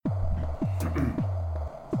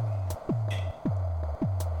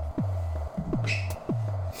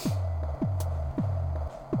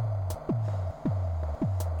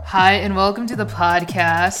Hi, and welcome to the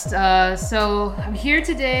podcast. So I'm here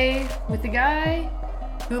today with a guy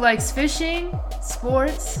who likes fishing,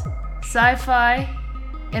 sports, sci-fi,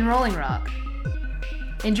 and Rolling Rock.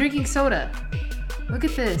 And drinking soda. Look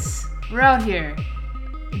at this. We're out here.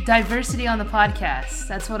 Diversity on the podcast.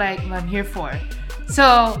 That's what I'm here for.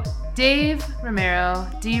 So, Dave Romero,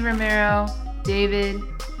 D. Romero, David,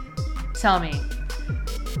 tell me.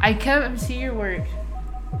 I come see your work.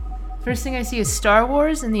 First thing I see is Star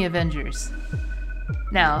Wars and the Avengers.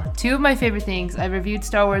 Now, two of my favorite things, I've reviewed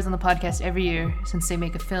Star Wars on the podcast every year since they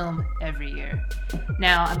make a film every year.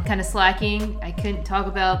 Now, I'm kind of slacking. I couldn't talk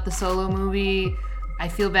about the Solo movie. I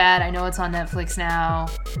feel bad. I know it's on Netflix now.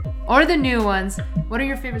 Or the new ones. What are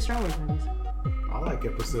your favorite Star Wars movies? I like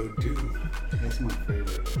Episode 2. That's my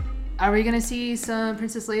favorite. Are we going to see some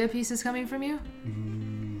Princess Leia pieces coming from you?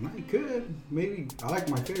 I could. Maybe. I like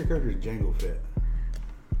my favorite character is Jango Fett.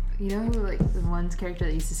 You know who, like, the one character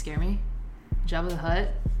that used to scare me? Jabba the Hutt.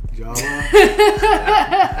 Jabba.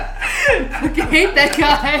 I hate that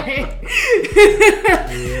guy.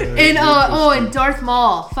 And Darth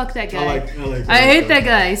Maul. Fuck that guy. I hate that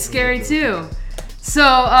guy. He's scary too. So,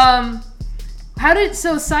 how does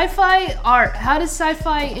sci-fi art? How does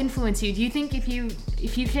sci-fi influence you? Do you think if you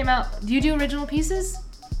came out, do you do original pieces?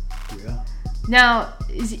 Yeah. Now,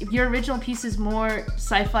 is your original pieces more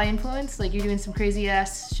sci-fi influence? Like you're doing some crazy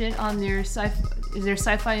ass shit on your sci-fi? Is there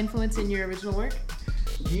sci-fi influence in your original work?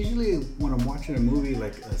 Usually when I'm watching a movie,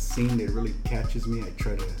 like a scene that really catches me, I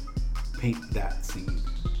try to paint that scene.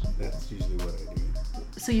 That's usually what I do.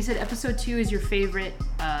 So you said Episode 2 is your favorite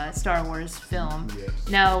Star Wars film. Yes.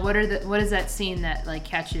 Now, what is that scene that like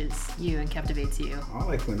catches you and captivates you? I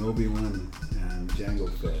like when Obi-Wan and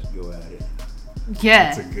Jango Fett go at it.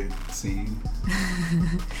 Yeah. That's a good scene.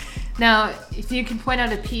 Now, if you can point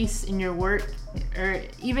out a piece in your work, or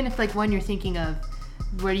even if like one you're thinking of,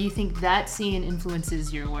 where do you think that scene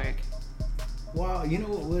influences your work? Well, you know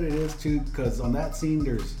what it is too, because on that scene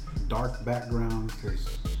there's dark backgrounds,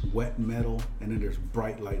 there's wet metal, and then there's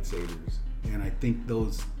bright lightsabers. And I think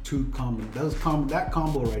those that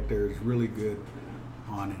combo right there is really good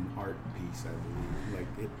on an art piece, I believe. Like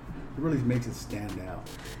it really makes it stand out.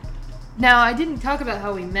 Now, I didn't talk about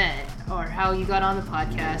how we met or how you got on the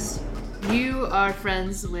podcast. You are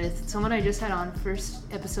friends with someone I just had on first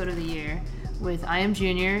episode of the year with I Am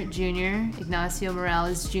Junior, Ignacio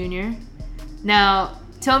Morales Jr. Now,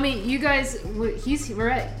 tell me, you guys, we're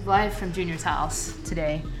live from Junior's house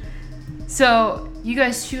today. So, you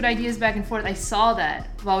guys shoot ideas back and forth. I saw that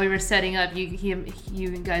while we were setting up.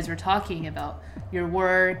 You guys were talking about your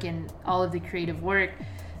work and all of the creative work.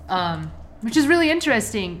 Which is really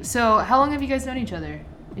interesting. So, how long have you guys known each other?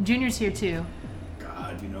 And Junior's here too.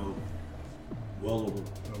 God, well over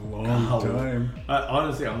a long time.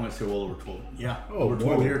 Honestly, I'm going to say well over 12. Yeah, over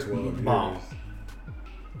 12 years. About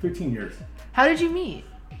 15 years. How did you meet?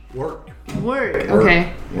 Work.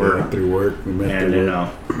 Okay. Work. Through work. We met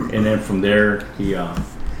and then from there, we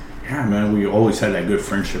always had that good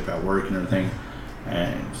friendship at work and everything.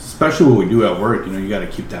 And especially what we do at work, you got to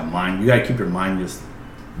keep that mind. You got to keep your mind just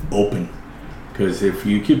open. Because if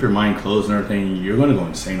you keep your mind closed and everything, you're going to go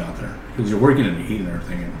insane out there. Because you're working in the heat and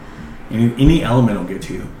everything. And any element will get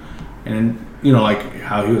to you. And then, like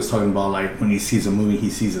how he was talking about, like when he sees a movie, he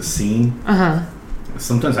sees a scene. Uh-huh.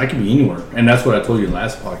 Sometimes I can be anywhere. And that's what I told you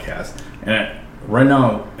last podcast. And right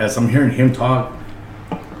now, as I'm hearing him talk,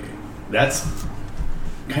 that's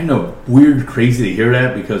kind of weird, crazy to hear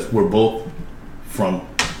that. Because we're both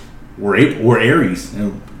we're Aries.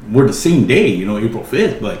 And we're the same day, April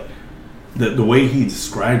 5th. But the way he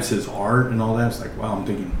describes his art and all that, it's like, wow, I'm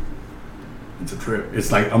thinking, it's a trip. It's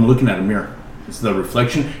like I'm looking at a mirror. It's the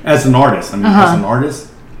reflection. As an artist, I'm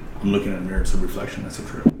looking at a mirror. It's a reflection. That's a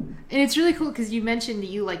trip. And it's really cool because you mentioned that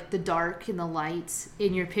you like the dark and the lights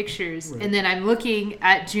in your pictures. Right. And then I'm looking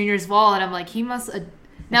at Junior's wall and I'm like, he must...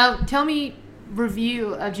 Now, tell me,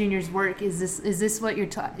 review of Junior's work. Is this what you're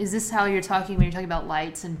is this how you're talking when you're talking about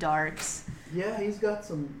lights and darks? Yeah, he's got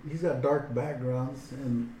dark backgrounds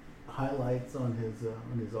and highlights on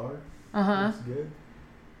his art. That's good.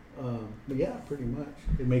 But yeah, pretty much.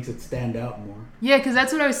 It makes it stand out more. Yeah, because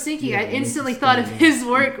that's what I was thinking. I instantly thought of his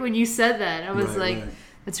work when you said that. I was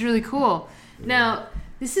that's really cool. Yeah. Now,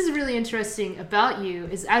 this is really interesting about you,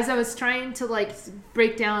 is as I was trying to like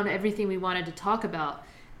break down everything we wanted to talk about,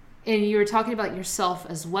 and you were talking about yourself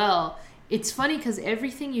as well, it's funny because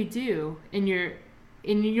everything you do in your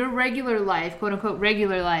regular life, quote unquote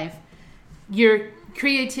regular life, you're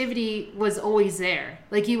creativity was always there.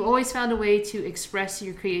 Like, you always found a way to express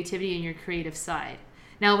your creativity and your creative side.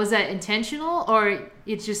 Now, was that intentional, or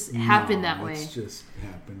it just happened that way? It's just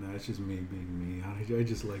happened. That's just me being me. I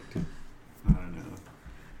just like to, I don't know,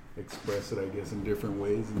 express it, I guess, in different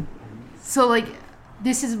ways. So, like,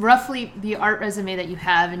 this is roughly the art resume that you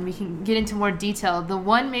have, and we can get into more detail. The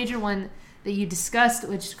one major one that you discussed,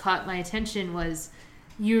 which caught my attention, was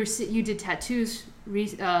you did tattoos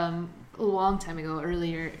a long time ago,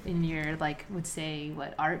 earlier in your, like, would say,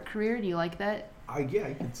 what, art career? Do you like that? Yeah,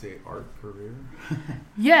 I could say art career.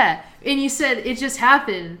 Yeah, and you said it just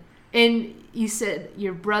happened, and you said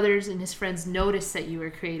your brothers and his friends noticed that you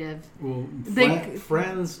were creative. Well,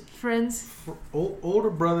 friends, older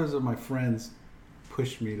brothers of my friends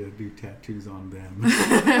pushed me to do tattoos on them.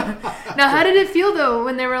 Now, how did it feel, though,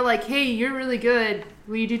 when they were like, hey, you're really good,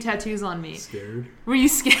 will you do tattoos on me? Scared. Were you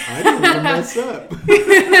scared? I didn't want to mess up.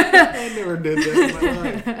 I never did that in my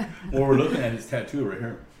life. Well, we're looking at his tattoo right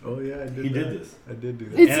here. Oh, yeah, I did. He did this. I did do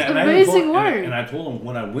that. It's amazing work. And I told him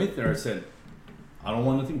when I went there, I said, I don't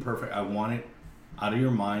want nothing perfect. I want it out of your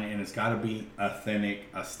mind, and it's got to be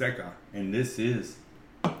authentic Azteca. And this is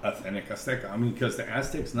authentic Azteca. I mean, because the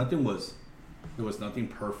Aztecs, there was nothing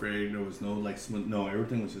perfect. There was no, like, smooth. No,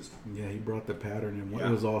 everything was just... Yeah, he brought the pattern in. It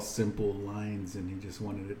was all simple lines, and he just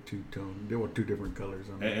wanted it two-tone. There were two different colors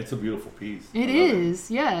on it. It's a beautiful piece. It is,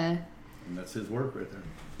 yeah. And that's his work right there.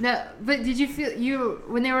 Now, but did you feel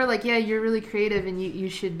when they were like, yeah, you're really creative and you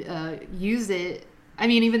should use it? I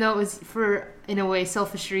mean, even though it was for, in a way,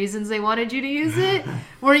 selfish reasons they wanted you to use it,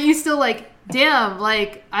 weren't you still like, damn,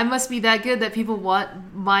 like, I must be that good that people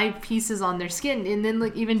want my pieces on their skin? And then,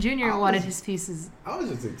 like, even Junior wanted his pieces. I was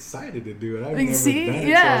just excited to do it. I've like, never see? done it,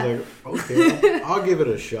 Yeah. so I was like, okay, I'll give it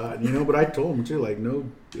a shot, But I told him too, like, no,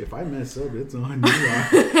 if I mess up, it's on you.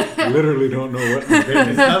 I literally don't know what I'm doing.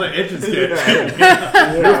 It's not an itch sketch.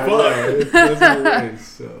 It doesn't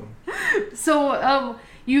waste, So,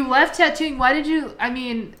 you left tattooing. Why did you? I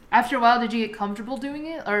mean, after a while, did you get comfortable doing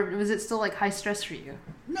it, or was it still like high stress for you?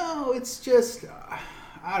 No, it's just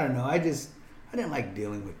I don't know. I didn't like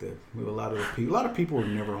dealing with a lot of the people. A lot of people were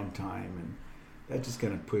never on time, and that just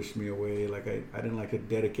kind of pushed me away. Like I didn't like to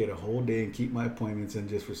dedicate a whole day and keep my appointments in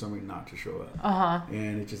just for somebody not to show up.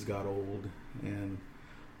 And it just got old. And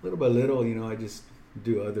little by little, I just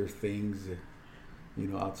do other things,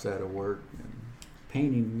 outside of work. And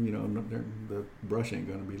painting, the brush ain't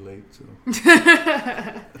gonna be late. So.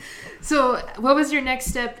 So, what was your next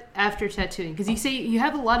step after tattooing? Because you say you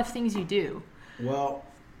have a lot of things you do. Well,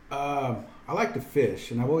 I like to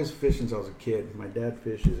fish, and I've always fished since I was a kid. My dad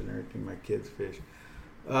fishes and everything. My kids fish.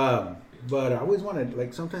 But I always wanted,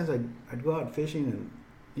 like, sometimes I'd go out fishing, and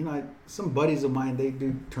some buddies of mine, they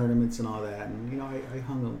do tournaments and all that, and I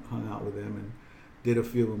hung out with them and did a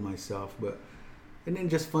few of them myself. And then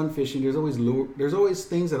just fun fishing. There's always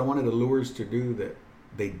things that I wanted the lures to do that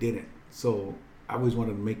they didn't. So I always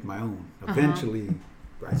wanted to make my own. Eventually,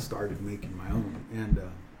 I started making my own, and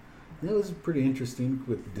it was pretty interesting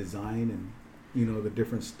with design and the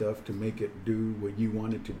different stuff to make it do what you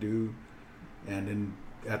wanted to do, and then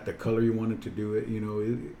at the color you wanted to do it.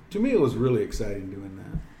 To me, it was really exciting doing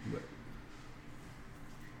that. But.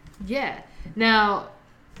 Yeah. Now,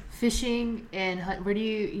 fishing and hunt. Are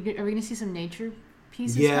we going to see some nature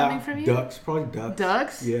pieces coming from you? Ducks, probably ducks.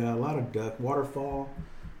 Ducks? Yeah, a lot of duck. Waterfall.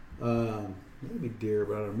 Maybe deer,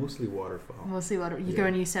 but mostly waterfowl. Mostly water. You go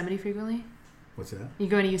to Yosemite frequently? What's that? You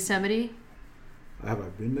going to Yosemite? Have I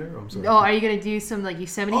been there? I'm sorry. Oh, are you going to do some like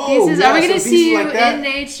Yosemite pieces? Yeah, are we going to see you like in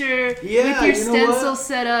nature with your stencil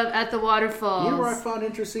set up at the waterfalls? You know what I found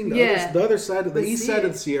interesting? The other side of the east side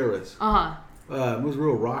of the Sierras. It was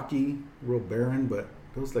real rocky, real barren, but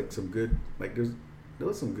there was like some good, there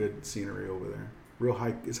was some good scenery over there. Real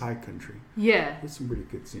high, it's high country. Yeah. There's some pretty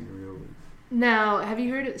good scenery over there. Now, have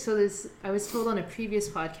you heard? I was told on a previous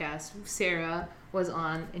podcast, Sarah was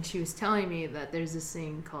on, and she was telling me that there's this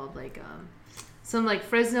thing called some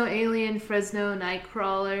Fresno alien, Fresno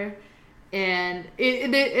nightcrawler, and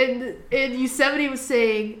Yosemite was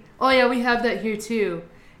saying, oh yeah, we have that here too,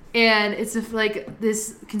 and it's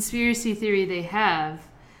this conspiracy theory they have.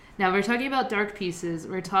 Now we're talking about dark pieces.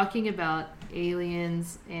 We're talking about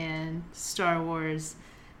aliens and Star Wars.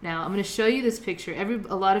 Now, I'm going to show you this picture.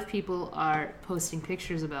 A lot of people are posting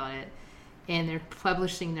pictures about it, and they're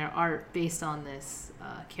publishing their art based on this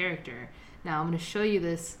character. Now, I'm going to show you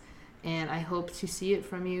this, and I hope to see it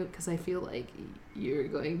from you because I feel like you're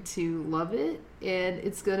going to love it, and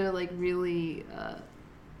it's going to really,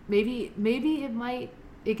 maybe it might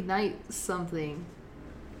ignite something,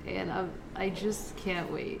 and I just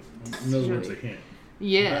can't wait. In other words, a hint.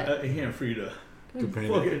 Yeah. A hint for you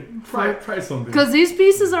Depending. Okay, try something. Because these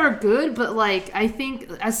pieces are good, but like I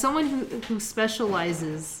think as someone who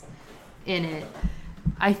specializes in it,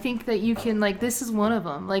 I think that you can like this is one of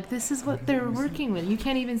them. Like this is what they're working with. You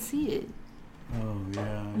can't even see it. Oh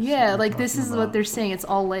yeah. Yeah, like this is what they're saying. It's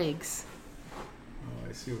all legs. Oh,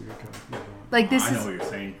 I see what you're talking about. Like this I is know what you're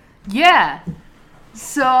saying. yeah.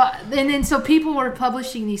 So and then so people were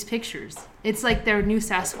publishing these pictures. It's like their new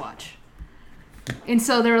Sasquatch. And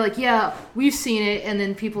so they were like, yeah, we've seen it, and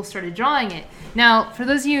then people started drawing it. Now, for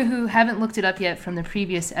those of you who haven't looked it up yet from the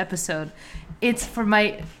previous episode, it's for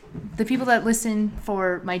the people that listen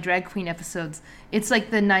for my drag queen episodes. It's like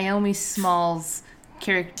the Naomi Smalls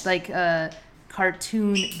character, like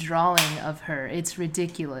cartoon drawing of her. It's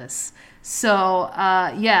ridiculous. So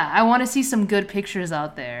yeah, I want to see some good pictures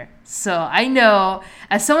out there. So I know,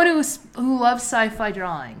 as someone who loves sci-fi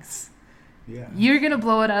drawings, Yeah. you're gonna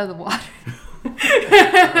blow it out of the water.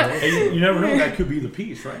 Hey, you never know. That could be the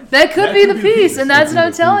piece, right? That could be the piece, and that's what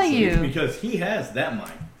I'm telling you. Because he has that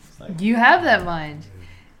mind. It's like, You have that mind.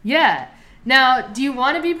 Yeah. Now, do you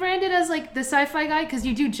want to be branded as like the sci-fi guy? Because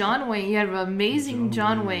you do John Wayne. You have an amazing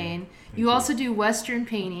John Wayne. You also do Western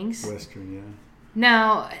paintings. Western, yeah.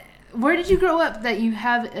 Now, where did you grow up that you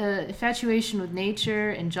have an infatuation with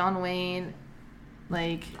nature and John Wayne?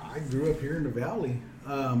 Like, I grew up here in the valley,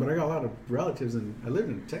 but I got a lot of relatives, and I lived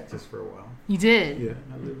in Texas for a while. you did. Yeah,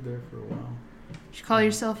 I lived there for a while. Did you call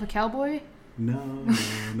yourself a cowboy? No,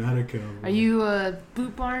 not a cowboy. Are you a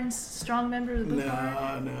Boot Barnes strong member of the Boot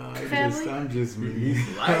Barnes? No, family? I'm just me.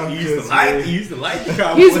 he used to like the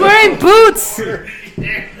cowboy. He's wearing boots.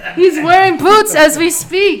 He's wearing boots as we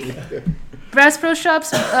speak. Bass Pro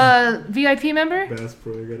Shops VIP member? Bass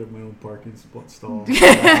Pro, I got my own parking stall. We're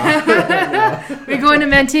going to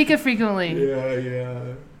Manteca frequently.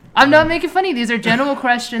 Yeah. I'm not making funny. These are general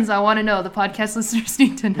questions I want to know. The podcast listeners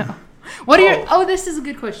need to know. What are your... Oh, this is a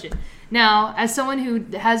good question. Now, as someone who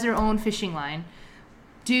has their own fishing line,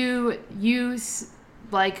 do you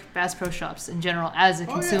like Bass Pro Shops in general as a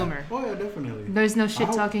consumer? Oh, yeah, definitely. There's no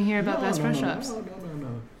shit talking here about Bass Pro Shops. No.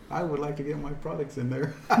 I would like to get my products in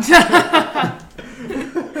there. Are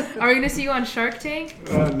we going to see you on Shark Tank?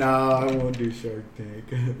 No, I won't do Shark Tank.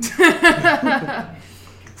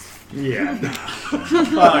 Yeah.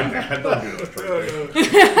 Fuck that. Don't do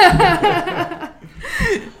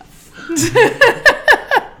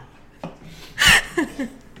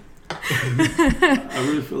I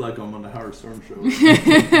really feel like I'm on the Howard Stern show.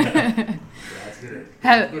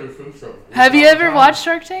 Have you ever watched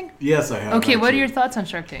Shark Tank? Yes, I have. Okay, what are actually. your thoughts on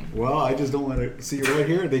Shark Tank? Well, I just don't want to see right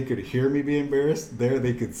here. They could hear me be embarrassed. There,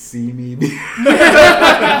 they could see me be.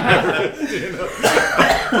 I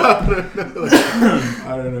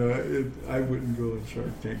don't know. I wouldn't go on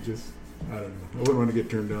Shark Tank. I don't know. I wouldn't want to get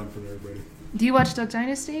turned down from everybody. Do you watch Duck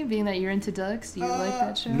Dynasty? Being that you're into ducks, do you like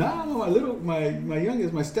that show? No, my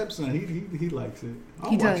youngest, my stepson, he likes it.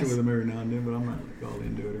 I'll watch it with him every now and then, but I'm not all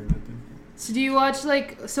into it or nothing. So do you watch you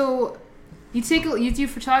do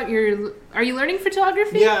photography? Are you learning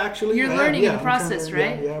photography? Yeah, actually. You're learning in the process,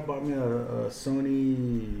 right? Yeah, I bought me a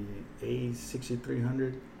Sony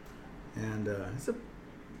A6300, and it's a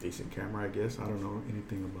decent camera, I guess. I don't know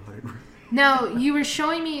anything about it. Now, you were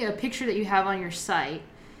showing me a picture that you have on your site,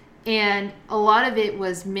 and a lot of it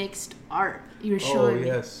was mixed art. You were showing me.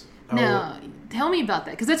 Oh, yes. Now, tell me about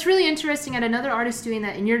that, because that's really interesting. I had another artist doing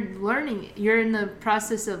that, and you're in the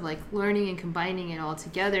process of like learning and combining it all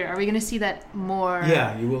together. Are we going to see that more?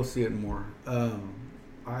 Yeah, you will see it more.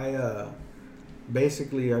 I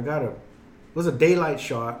basically it was a daylight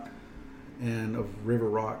shot and of river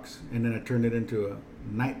rocks, and then I turned it into a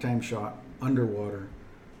nighttime shot underwater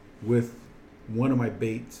with one of my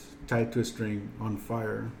baits tied to a string on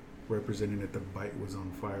fire, representing that the bite was on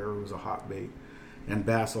fire, or it was a hot bait, and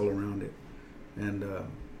bass all around it. And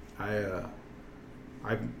I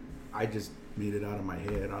just made it out of my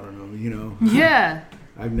head. I don't know, Yeah.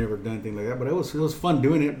 I've never done anything like that, but it was fun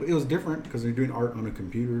doing it. It was different because you're doing art on a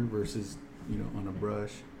computer versus on a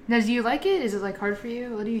brush. Now, do you like it? Is it like hard for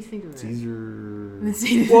you? What do you think of it? It's easier.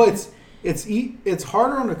 Well, it's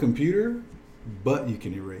harder on a computer, but you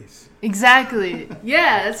can erase. Exactly.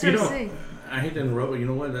 Yeah, that's what I'm saying. I hate to interrupt, but you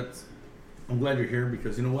know what? I'm glad you're here,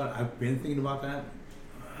 because you know what? I've been thinking about that.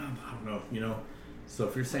 I don't know, So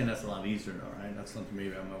if you're saying that's a lot easier, all right, that's something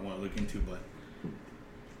maybe I might want to look into. But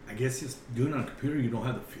I guess just doing it on a computer, you don't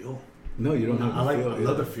have the feel. No, you don't have the feel. I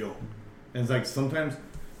love the feel. And it's like sometimes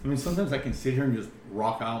I can sit here and just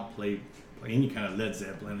rock out, play any kind of Led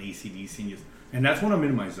Zeppelin, AC/DC, and that's when I'm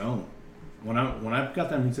in my zone. When I've got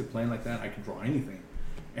that music playing like that, I can draw anything,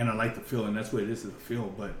 and I like the feel, and that's what it is the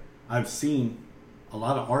feel. But I've seen a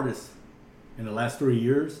lot of artists in the last 3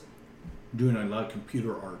 years doing a lot of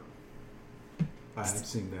computer art. I have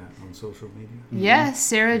seen that on social media. Yeah,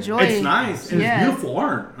 Sarah Joy. It's nice. And Yeah. it's beautiful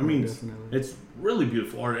art. I mean, Definitely. it's really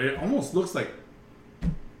beautiful art. It almost looks like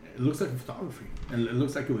photography, and it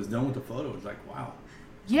looks like it was done with a photo. It's like, wow.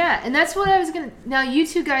 Yeah, and that's what I was gonna. Now, you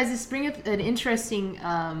two guys, this bring up an interesting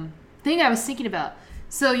thing I was thinking about.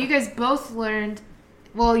 So you guys both learned.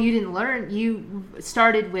 Well, you didn't learn. You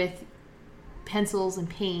started with pencils and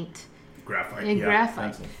paint Graphite. and yeah, graphite.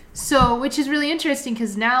 pencil. So, which is really interesting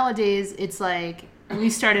because nowadays it's like we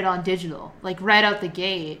started on digital, like right out the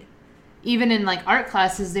gate. Even in like art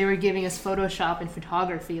classes, they were giving us Photoshop and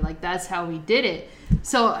photography. Like that's how we did it.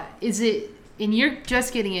 So, is it? And you're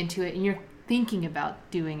just getting into it, and you're thinking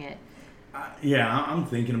about doing it. Yeah, I'm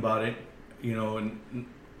thinking about it, and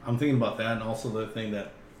I'm thinking about that, and also the thing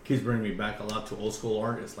that keeps bringing me back a lot to old school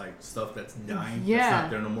art is like stuff that's dying. Yeah. That's not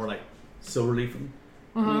there no more, like silver leafing.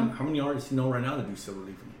 I mean, how many artists you know right now that do silver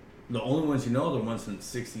leafing? The only ones you know are the ones in the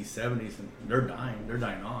 60s, 70s, and they're dying. They're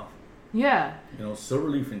dying off. Yeah. Silver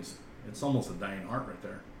leafing's, it's almost a dying art right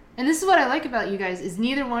there. And this is what I like about you guys is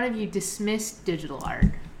neither one of you dismissed digital art.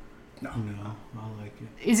 No. I like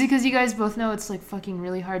it. Is it because you guys both know it's like fucking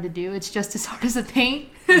really hard to do? It's just as hard as the paint?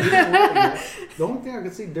 The only thing I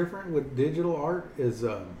can see different with digital art is,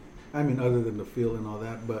 other than the feel and all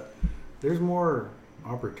that, but there's more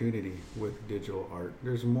opportunity with digital art.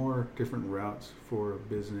 There's more different routes for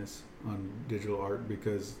business on digital art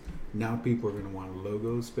because now people are going to want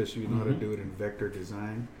logos, especially if you know how to do it in vector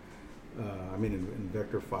design. In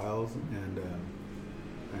vector files, and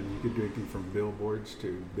you could do anything from billboards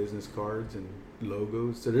to business cards and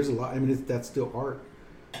logos. So there's a lot. That's still art,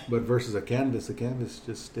 but versus a canvas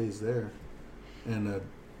just stays there, and a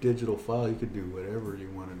digital file, you could do whatever you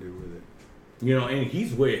want to do with it. And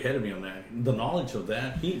he's way ahead of me on that. The knowledge of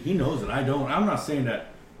that, he knows it. I don't. I'm not saying that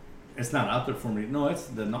it's not out there for me. No, it's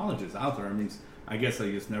the knowledge is out there. I guess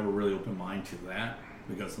I just never really opened my mind to that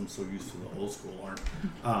because I'm so used to the old school art.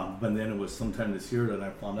 But then it was sometime this year that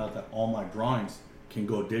I found out that all my drawings can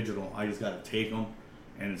go digital. I just got to take them,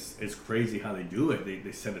 and it's crazy how they do it.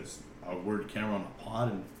 They said it's a word camera on a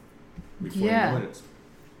pod, and before you know it,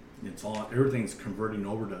 it's all everything's converting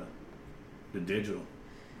over to the digital.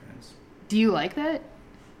 Do you like that?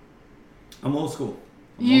 I'm old school.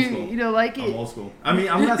 You don't like it? I'm old school.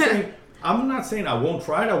 I'm not saying I won't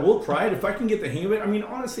try it. I will try it if I can get the hang of it.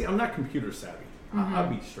 Honestly, I'm not computer savvy. I'll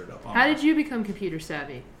be straight up. How did you become computer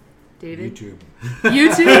savvy, David? YouTube.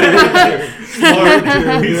 Smart.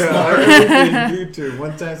 YouTube.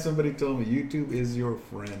 One time somebody told me YouTube is your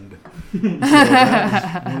friend. So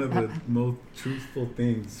that was one of the most truthful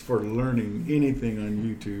things for learning anything on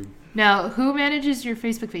YouTube. Now, who manages your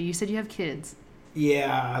Facebook page? You said you have kids.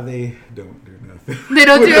 Yeah, they don't do nothing. They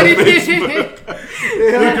don't do anything.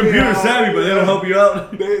 They're computer savvy, but they don't help you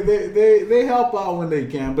out. They help out when they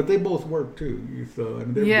can, but they both work too. So they're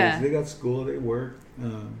busy. They got school, they work,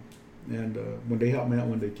 and when they help me out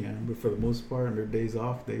when they can. But for the most part, on their days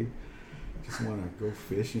off, they just want to go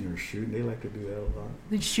fishing or shooting. They like to do that a lot.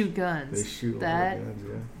 They shoot guns. They shoot that a lot of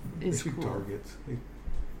guns. Yeah, is they shoot cool. targets.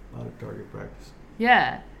 A lot of target practice.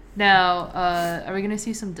 Yeah. Now, are we going to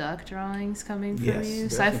see some duck drawings coming from Yes, you?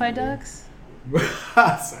 definitely. Sci-fi ducks?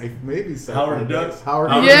 Maybe sci-fi Howard Ducks.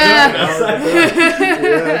 Howard Howard Ducks. Yeah.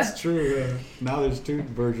 Yeah, that's true. Now there's two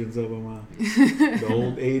versions of them. The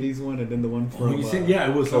old '80s one, and then the one from it was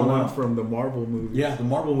the on, one from the Marvel movie. Yeah, the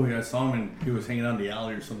Marvel movie. I saw him and he was hanging out in the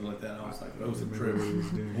alley or something like that. I was like, that was a trip.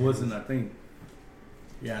 It wasn't, I think.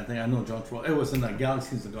 Yeah, I know John Travolta. It was in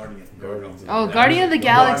Galaxy's the Guardian. Oh, Guardian of the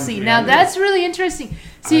Galaxy. Now, that's really interesting.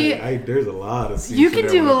 See, there's a lot of scenes you can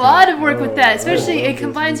do a lot of work with that, especially I love it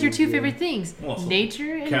combines those your two movies, favorite things, Well, so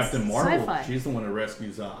nature and Captain Marvel. sci-fi. She's the one that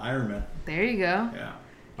rescues Iron Man. There you go. Yeah.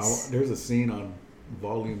 There's a scene on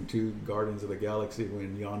Volume 2, Guardians of the Galaxy,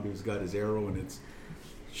 when Yondu's got his arrow and it's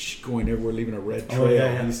going everywhere, leaving a red trail. Oh,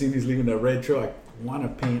 yeah. You see he's leaving a red trail. I want to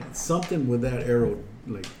paint something with that arrow.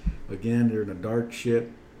 Like, again, they're in a dark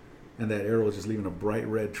ship, and that arrow is just leaving a bright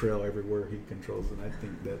red trail everywhere he controls. And I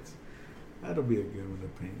think that'll be a good one to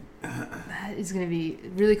paint. That is going to be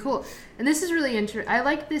really cool. And this is really interesting. I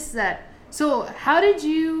like this so how did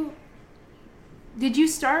you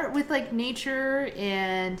start with like nature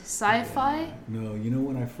and sci-fi? No,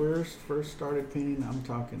 when I first started painting, I'm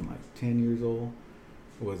talking like 10 years old.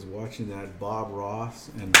 was watching that Bob Ross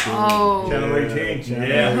and Channel 18. Channel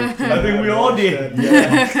Yeah. 18. I think we all did.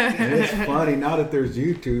 Yeah. And it's funny now that there's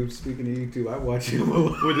YouTube. Speaking of YouTube, I watch him a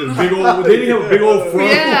lot. With his big old, didn't he have a big old front?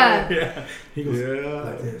 Yeah. Yeah. He goes, Yeah,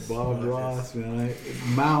 like this, Bob like Ross, man.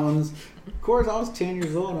 Mountains. Of course, I was 10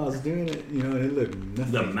 years old and I was doing it, and it looked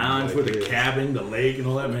nothing. the mountains like with the his. cabin, the lake, and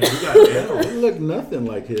all that, man. You got that. It looked nothing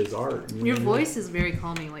like his art. Your voice is very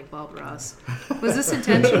calming, like Bob Ross. Was this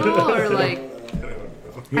intentional or like?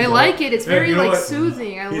 I like it. It's very you know like what?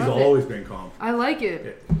 soothing. I He's love always it. been calm. I like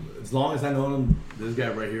it. As long as I know him, this guy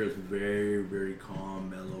right here is very, very calm,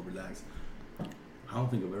 mellow, relaxed. I don't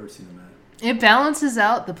think I've ever seen him at. It balances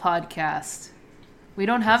out the podcast. We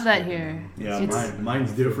don't have that here. Yeah, It's-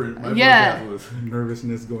 mine's different. My Yeah. podcast was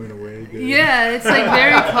Nervousness going away. Good. Yeah, it's like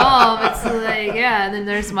very calm. It's like, yeah, and then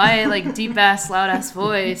there's my like deep ass, loud ass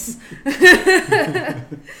voice.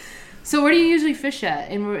 So where do you usually fish at,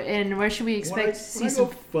 and where should we expect to see when I go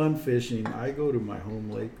some? fun fishing, I go to my home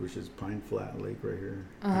lake, which is Pine Flat Lake right here,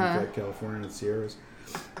 Pine Flat, California, in the Sierras.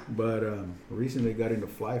 But recently I got into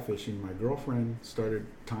fly fishing. My girlfriend started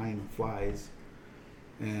tying flies,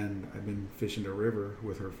 and I've been fishing the river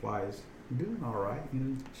with her flies. I'm doing all right,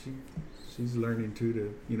 she's learning too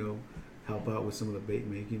to help out with some of the bait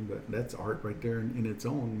making. But that's art right there in its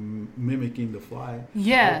own, mimicking the fly.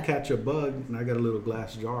 Yeah. I'll catch a bug, and I got a little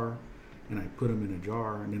glass jar, and I put them in a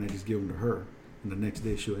jar, and then I just give them to her. And the next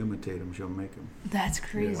day she'll imitate them. She'll make them. That's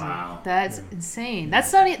crazy. Wow. That's insane.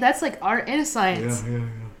 That's not. That's like art and science. Yeah.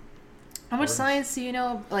 How much science do you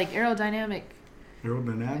know? Like aerodynamic.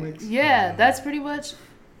 Aerodynamics. Yeah, that's pretty much.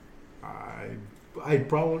 I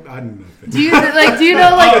probably I know nothing. Do you know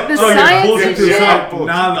like the science and shit?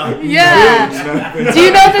 Nah. Yeah. Do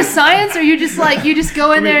you know the science, or you just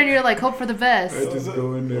go in there and you're like hope for the best? I just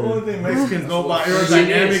go in The there. only thing Mexicans know about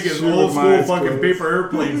aerodynamic is Shoot old with school my eyes fucking closed. paper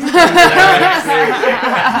airplanes.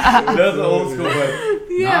 That's the old school, but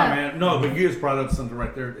Yeah. nah, man. No, but you just brought up something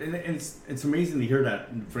right there, and it's amazing to hear that,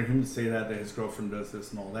 and for him to say that his girlfriend does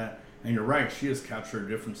this and all that. And you're right, she has captured a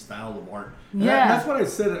different style of art. And Yeah. that's what I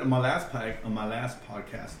said on my last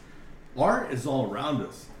podcast. Art is all around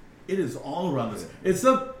us. It is all around us. It's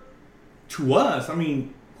up to us. I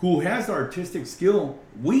mean, who has the artistic skill,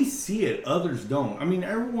 we see it, others don't. I mean,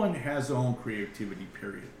 everyone has their own creativity,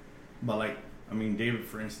 period. But like, I mean, David,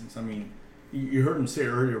 for instance, I mean, you heard him say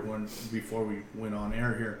earlier before we went on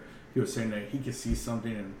air here, he was saying that he could see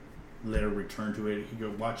something and later return to it. He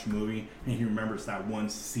could watch a movie and he remembers that one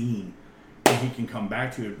scene, and he can come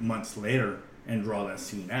back to it months later and draw that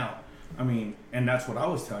scene out. I mean, and that's what I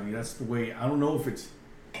was telling you. That's the way. I don't know if it's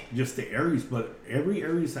just the Aries, but every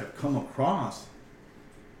Aries I've come across,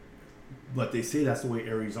 but they say that's the way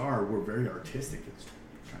Aries are. We're very artistic. It's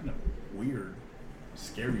kind of weird,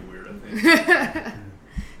 scary weird, I think.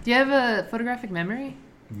 Do you have a photographic memory?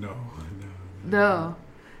 No. No.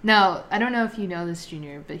 Now, I don't know if you know this,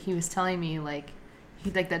 Junior, but he was telling me like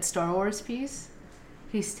that Star Wars piece.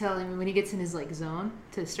 He's telling me when he gets in his like zone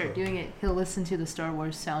to start doing it, he'll listen to the Star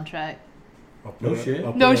Wars soundtrack. No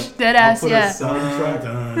shit. Dead ass, yeah. Soundtrack.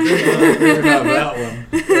 Dun, Maybe not that one.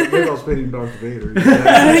 Maybe I was playing Darth Vader.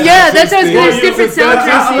 Yeah, that sounds good. It's different I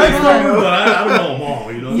like soundtracks. them, but I don't know them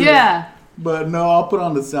all. You know. Yeah. But no, I'll put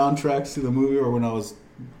on the soundtracks to the movie, or when I was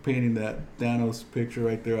painting that Thanos picture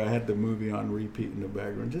right there, I had the movie on repeat in the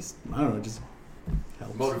background. Just, I don't know, just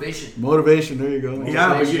helps. Motivation, there you go.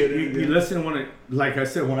 Yeah, but you listen when like I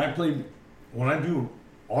said, when I do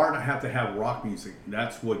art, I have to have rock music.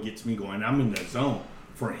 That's what gets me going. I'm in that zone.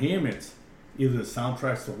 For him, it's either the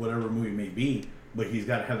soundtracks to whatever movie it may be, but he's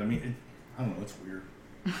got to have the music. I don't know, it's weird.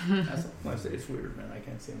 That's what I say. It's weird, man. I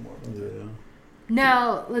can't say more about that. Yeah.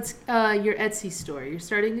 Now, let's your Etsy store. You're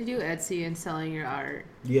starting to do Etsy and selling your art.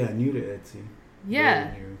 Yeah, new to Etsy.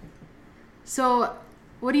 Yeah. Very new. So,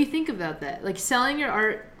 what do you think about that? Like selling your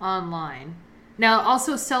art online. Now,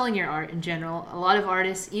 also selling your art in general. A lot of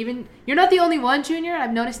artists, even you're not the only one, Junior.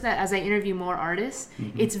 I've noticed that as I interview more artists,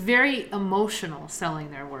 it's very emotional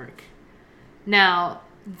selling their work. Now,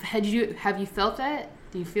 have you felt that?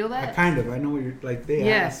 Do you feel that? I know what you're like.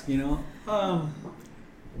 They ask,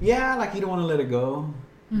 yeah, like you don't want to let it go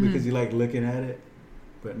because you like looking at it.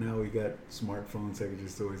 But now we got smartphones. I can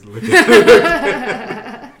just always look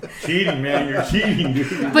at it. Cheating, man. You're cheating,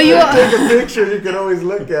 dude. But you Take a picture. You can always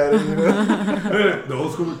look at it. The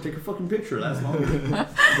old school, take a fucking picture. That's longer.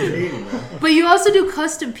 Cheating, man. But you also do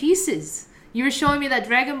custom pieces. You were showing me that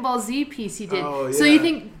Dragon Ball Z piece you did. Oh, So yeah. you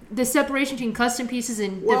think the separation between custom pieces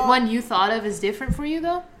and the Well- one you thought of is different for you,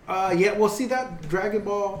 though? Yeah. Well, see that Dragon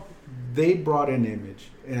Ball, they brought an image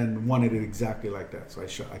and wanted it exactly like that. So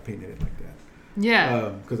I painted it like that. Yeah.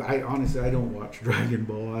 Because I honestly, I don't watch Dragon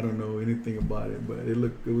Ball. I don't know anything about it, but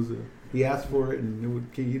he asked for it, and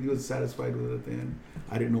he was satisfied with it at the end.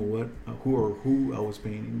 I didn't know who I was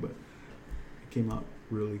painting, but it came out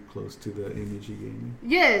really close to the image he gave me.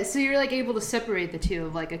 Yeah, so you're like able to separate the two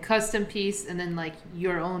of like a custom piece and then like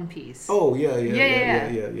your own piece. Oh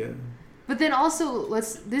yeah. But then also,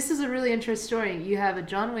 this is a really interesting story. You have a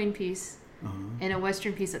John Wayne piece and a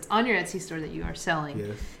Western piece that's on your Etsy store that you are selling.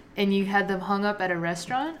 Yes. And you had them hung up at a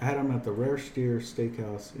restaurant? I had them at the Rare Steer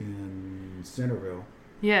Steakhouse in Centerville.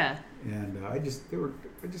 Yeah. And I just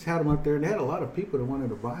had them up there, and they had a lot of people that wanted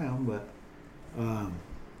to buy them, but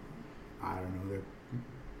I don't know,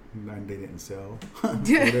 they didn't sell for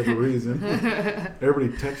whatever reason.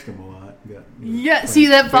 Everybody touched them a lot. Yeah, see,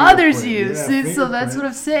 that bothers you. Yeah, so that's what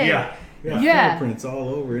I'm saying. Yeah. Fingerprints all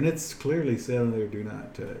over, and it's clearly said on there, "Do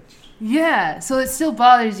not touch." Yeah, so it still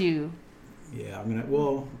bothers you. Yeah,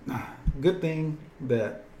 good thing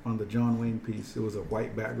that on the John Wayne piece, it was a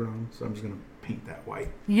white background, so I'm just gonna paint that white.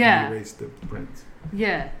 Yeah. And erase the prints.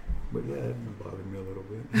 Yeah. But yeah, it bothered me a little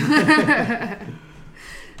bit.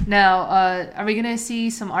 Now, are we gonna see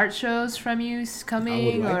some art shows from you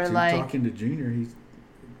coming, I would or to. like Talking to Junior, he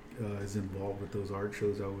is involved with those art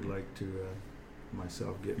shows. I would like to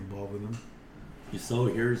myself get involved with them. So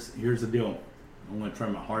here's the deal. I'm gonna try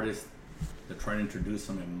my hardest to try to introduce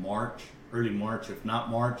them in March, early March. If not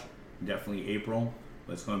March, definitely April.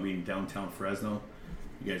 But it's gonna be in downtown Fresno.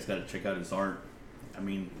 You guys got to check out his art. I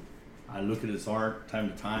mean, I look at his art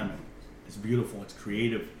time to time, and it's beautiful. It's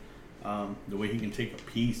creative. The way he can take a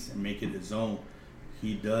piece and make it his own,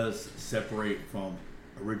 he does separate from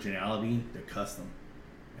originality to custom,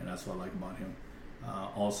 and that's what I like about him.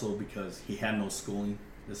 Also, because he had no schooling,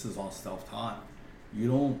 this is all self-taught. You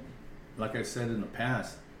don't, like I said in the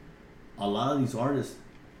past, a lot of these artists,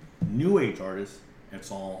 new age artists, it's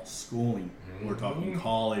all schooling. We're talking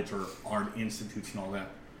college or art institutes and all that.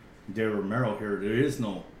 David Romero here, there is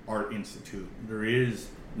no art institute. There is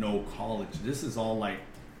no college. This is all like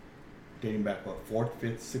dating back, what, 4th,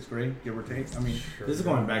 5th, 6th grade, give or take? I mean, this is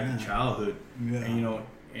going back to childhood. Yeah. And, you know,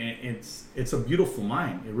 and it's a beautiful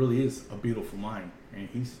mind. It really is a beautiful mind. And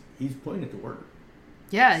he's putting it to work.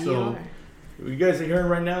 Yeah, you So, are. you guys are hearing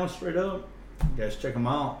right now, straight up, you guys check him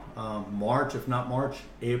out. March, if not March,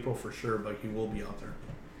 April for sure, but he will be out there.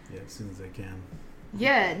 Yeah, as soon as I can.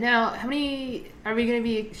 Yeah. Now, how many are we gonna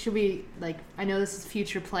be? Should we like? I know this is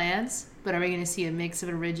future plans, but are we gonna see a mix of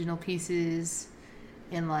original pieces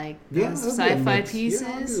and like sci-fi pieces?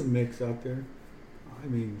 Yeah, I'll do a mix out there. I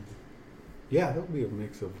mean, yeah, there'll be a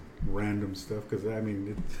mix of random stuff because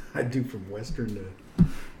I do from Western to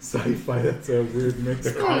sci-fi. That's a weird mix.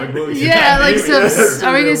 The comic books. Yeah, like some. Yeah.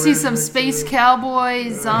 Are we gonna see some space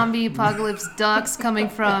cowboys, zombie apocalypse ducks coming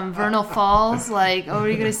from Vernal Falls? Like, are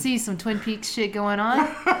we gonna see some Twin Peaks shit going on?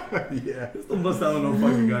 Yeah. Still must have no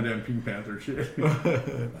fucking goddamn Pink Panther shit.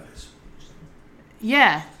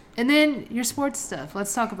 Yeah, and then your sports stuff.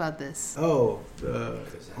 Let's talk about this. Oh, the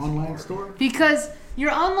online store? Because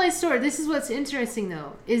your online store, this is what's interesting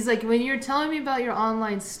though, is like when you're telling me about your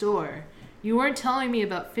online store, you weren't telling me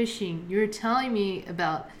about fishing. You were telling me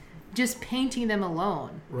about just painting them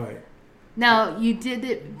alone. Right. Now, you did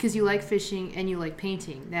it because you like fishing and you like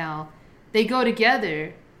painting. Now, they go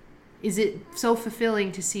together. Is it so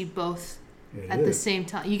fulfilling to see both at the same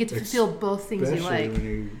time? You get to fulfill both things you like.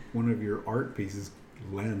 Especially when one of your art pieces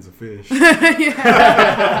lands a fish. Yeah.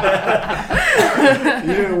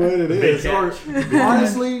 You know what it is. Big Or, catch.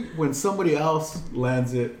 honestly, when somebody else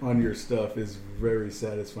lands it on your stuff is very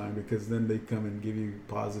satisfying because then they come and give you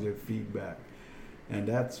positive feedback. And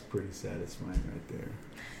that's pretty satisfying right there.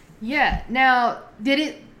 Yeah. Now, did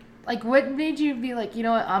it, like, what made you be like, you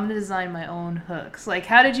know what, I'm going to design my own hooks? Like,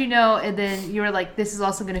 how did you know? And then you were like, this is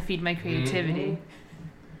also going to feed my creativity.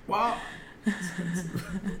 Well,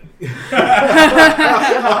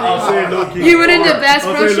 I'll say no key. You went into Bass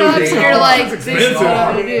I'll Pro say no Shops key. and you're like, It's this is what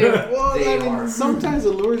I'm going to do. well, They I mean, are. sometimes the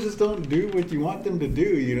lures just don't do what you want them to do,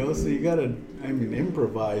 you know. So you gotta,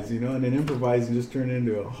 improvise, you know, and then improvising just turned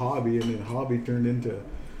into a hobby, and then hobby turned into,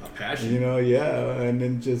 A passion. you know, yeah, and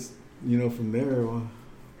then just, you know, from there, well,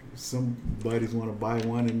 some buddies want to buy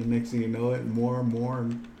one, and the next thing you know it, more and more,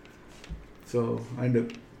 and so I end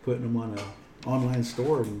up putting them on a online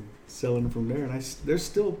store and selling them from there, and there's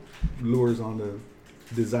still lures on the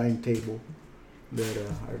design table that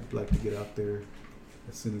I'd like to get out there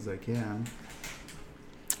as soon as I can.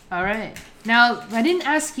 All right. Now, I didn't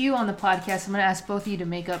ask you on the podcast. I'm going to ask both of you to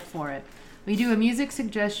make up for it. We do a music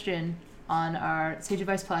suggestion on our Sage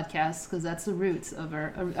Advice podcast because that's the roots of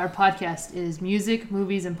our podcast is music,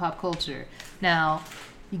 movies, and pop culture. Now,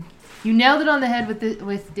 you nailed it on the head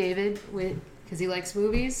with David. because he likes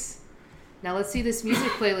movies. Now let's see this music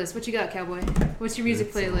playlist. What you got, Cowboy? What's your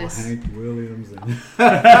music playlist? Hank Williams and Party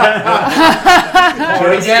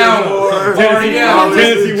down, party down.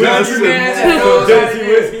 Tennessee whiskey. Tennessee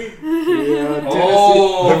whiskey. Yeah,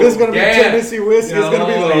 Oh, if it's gonna be Tennessee whiskey, it's gonna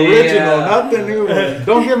be the original, not the new one.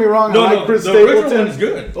 Don't get me wrong, I like Chris the original Stapleton. one is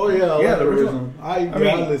good. Oh yeah, I like the the original. original.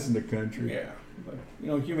 I listen to country. Yeah, but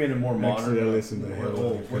you made it more modern. Actually, I listen to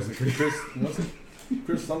hell of what's it? country. What's it?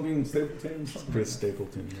 Chris something Stapleton. Chris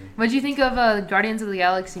Stapleton. Yeah. What'd you think of Guardians of the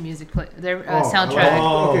Galaxy music their Oh,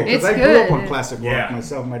 soundtrack? okay, 'cause It's I grew good. up on classic rock Yeah.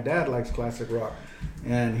 myself. My dad likes classic rock,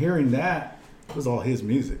 and hearing that was all his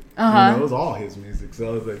music. Uh-huh. It was all his music. So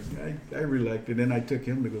I was like, I really liked it. And I took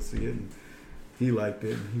him to go see it, and he liked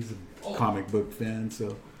it. And he's a comic book fan,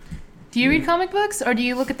 so. Do you read comic books or do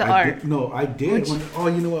you look at the art? I did. Which- You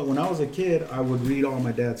know what? When I was a kid, I would read all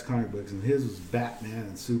my dad's comic books, and his was Batman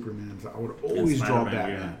and Superman. So I would always draw Spider-Man,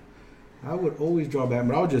 Batman. I would always draw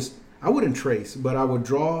Batman. But I wouldn't trace, but I would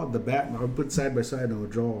draw the Batman. I would put side by side, and I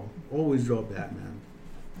would always draw Batman.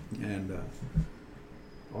 And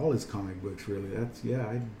all his comic books, really.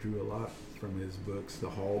 I drew a lot from his books. The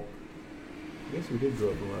Hulk. I guess we did draw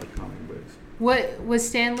up a lot of comic books. What was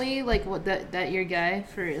Stan Lee like? What that your guy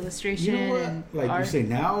for illustration You know what? and Like art? you say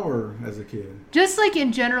now or as a kid? Just like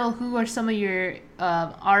in general, who are some of your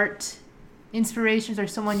art inspirations or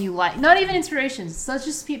someone you like? Not even inspirations, such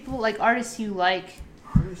as people like artists you like.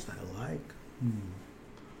 Artist I like?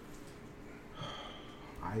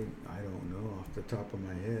 I don't know off the top of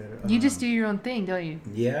my head. You just do your own thing, don't you?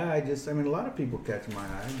 Yeah, a lot of people catch my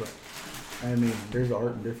eye, but I mean, there's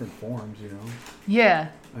art in different forms, you know. Yeah.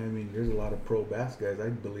 I mean, there's a lot of pro bass guys. I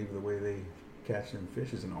believe the way they catch them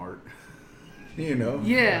fish is an art. You know?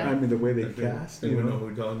 Yeah. I mean, the way they cast, you know. who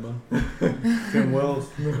we're talking about. Tim Wells.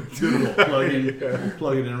 plug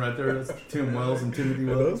it in right there. That's Tim Wells and Timothy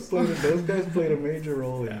Wells. Those guys played a major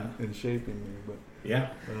role Yeah. in shaping me, but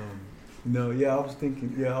Yeah. no, yeah,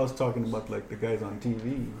 I was talking about like the guys on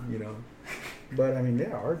TV, you know. But I mean,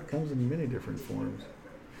 yeah, art comes in many different forms.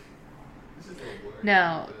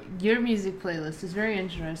 Now, your music playlist is very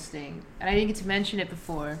interesting, and I didn't get to mention it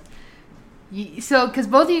before. Because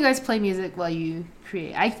both of you guys play music while you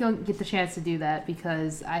create. I don't get the chance to do that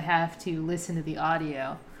because I have to listen to the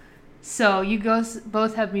audio. So you guys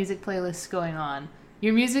both have music playlists going on.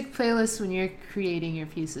 Your music playlist when you're creating your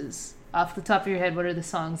pieces. Off the top of your head, what are the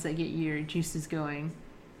songs that get your juices going?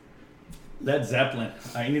 Led Zeppelin.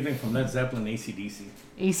 Anything from Led Zeppelin, AC/DC.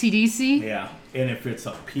 AC/DC? Yeah. And if it's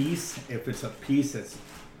a piece that's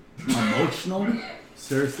emotional,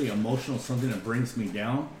 seriously emotional, something that brings me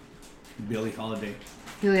down, Billie Holiday.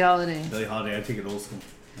 Billie Holiday. Billie Holiday, I take it old school.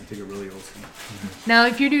 I take it really old school. Now,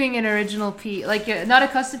 if you're doing an original piece, like not a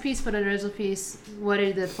custom piece, but an original piece,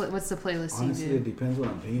 what's the playlist Honestly, you it do? depends what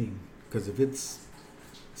I'm painting. Because if it's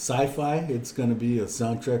sci-fi, it's going to be a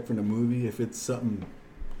soundtrack from the movie. If it's something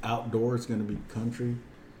outdoor, it's going to be country.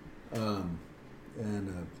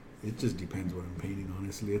 It just depends what I'm painting,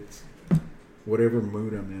 honestly. It's whatever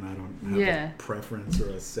mood I'm in. I don't have a preference or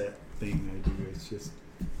a set thing I do. It's just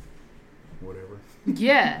whatever.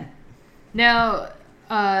 Yeah. Now,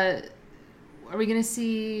 are we going to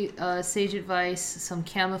see Sage Advice, some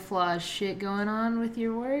camouflage shit going on with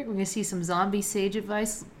your work? We're going to see some zombie Sage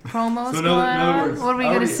Advice promos going on? What are we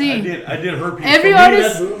going to see? I did her piece. Every For me,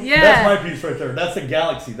 artist, that's my piece right there. That's the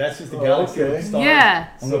galaxy. That's just the galaxy okay. of the stars. Yeah.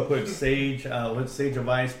 I'm going to put Sage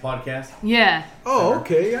Advice podcast. Yeah. Oh,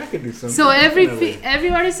 okay. I could do something. So every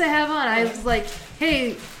Definitely. artist I have on, I was like,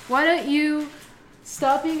 hey, why don't you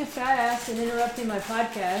stop being a fat ass and interrupting my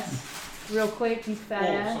podcast real quick, you fat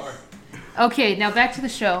ass. Sorry. Okay, now back to the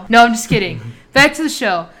show. No, I'm just kidding. Back to the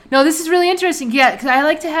show. No, this is really interesting. Yeah, because I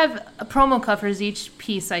like to have promo covers each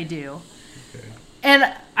piece I do. Okay.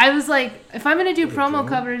 And I was like, if I'm going to do What a promo joke.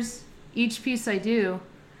 covers each piece I do,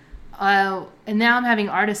 and now I'm having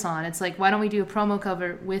artists on, it's like, why don't we do a promo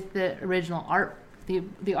cover with the original art,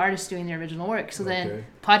 the artist doing the original work? So then Okay.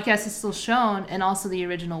 podcast is still shown, and also the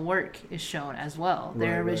original work is shown as well,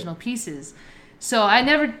 their Right, original pieces. So I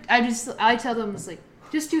tell them, it's like,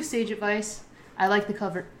 just do Sage Advice. I like the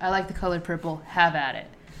color purple. Have at it.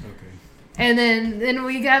 Okay. And then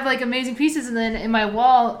we have like amazing pieces, and then in my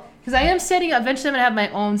wall, because I am setting up. Eventually, I'm gonna have my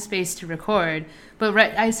own space to record. But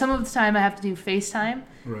some of the time I have to do FaceTime.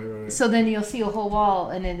 Right. So then you'll see a whole wall,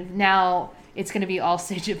 and then now it's gonna be all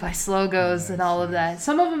Sage Advice logos and all of that.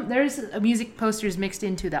 Some of them there's music posters mixed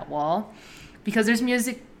into that wall, because there's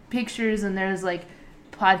music pictures and there's like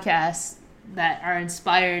podcasts that are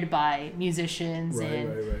inspired by musicians Right.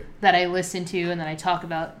 that I listen to and that I talk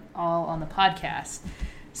about all on the podcast.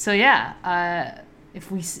 So yeah,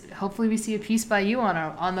 hopefully we see a piece by you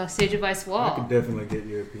on the Sage Advice I wall. could definitely get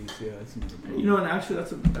you a piece. Yeah, that's not a problem. You know, and actually,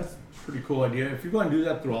 that's a pretty cool idea. If you're going to do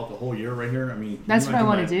that throughout the whole year, right here, I mean, That's what I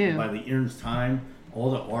want to do. By the year's time,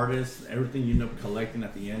 all the artists, everything you end up collecting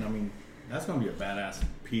at the end. I mean, that's going to be a badass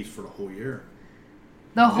piece for the whole year.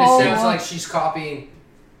 The This whole sounds like she's copying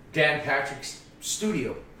Dan Patrick's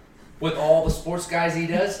studio with all the sports guys he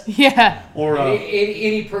does. yeah. Or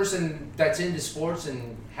Any person that's into sports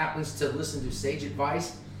and happens to listen to Sage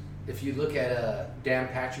Advice, if you look at Dan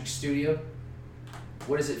Patrick's studio,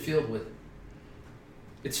 what is it filled with?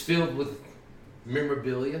 It's filled with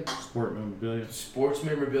memorabilia, sport memorabilia. sports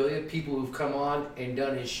memorabilia, people who've come on and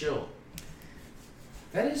done his show.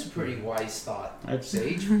 That is a pretty wise thought, That's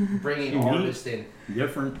Sage, bringing unique. artists in.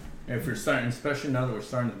 Different. If you're starting, especially now that we're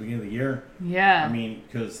starting at the beginning of the year. Yeah. I mean,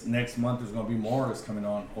 because next month there's going to be more artists coming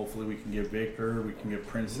on. Hopefully, we can get Victor, we can get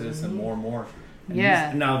Princess, and more and more. And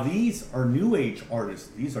Yeah. these are new age artists.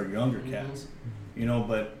 These are younger cats. You know,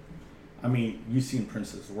 but I mean, you seen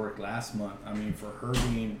Princess work last month. I mean, for her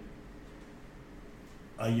being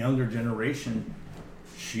a younger generation,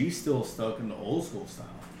 she's still stuck in the old school style.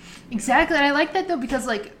 Exactly, and I like that though because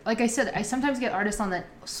like I said, I sometimes get artists on that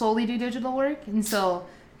solely do digital work, and so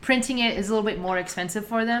printing it is a little bit more expensive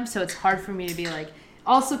for them. So it's hard for me to be like,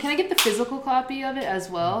 also, can I get the physical copy of it as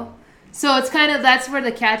well? So it's kind of that's where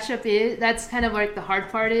the catch up is. That's kind of like the hard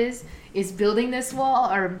part is building this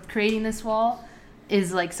wall or creating this wall.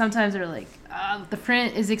 Is like sometimes they're like the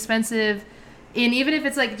print is expensive, and even if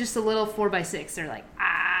it's like just a little 4x6, they're like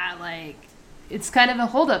like it's kind of a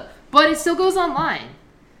holdup, but it still goes online.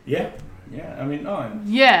 Yeah, yeah. I mean, and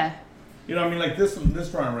Yeah. you know, I mean, like this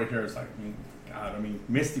drawing right here is like, I mean, God, I mean,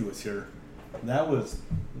 Misty was here. That was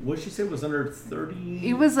what she said was under 30.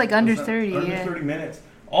 It was like under Was that 30, Under yeah. 30 minutes.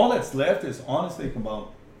 All that's left is honestly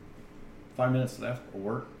about 5 minutes left of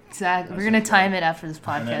work. Exactly. We're That's gonna okay. time it after this And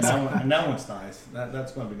podcast. that one's nice.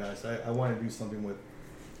 That's gonna be nice. I want to do something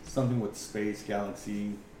with space,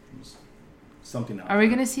 galaxy, something else. Are we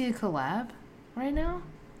gonna see a collab right now?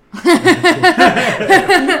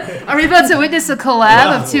 Are we about to witness a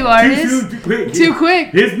collab of two artists? Too quick. Too quick.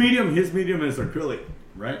 His medium is acrylic,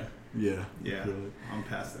 right? Yeah. Yeah. Really. I'm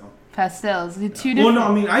pastel. Pastels. The two Well, different. no,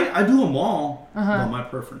 I mean I do them all, Uh-huh. but my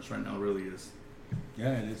preference right now really is, it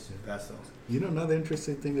is pastels. You know, another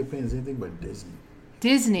interesting thing that paints anything but Disney.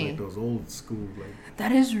 Disney. Like those old school, like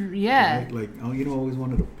That is, yeah. like oh, you know, I always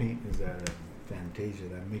wanted to paint is that Fantasia,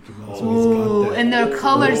 that Mickey Mouse. Oh, he's got Ooh, that- and the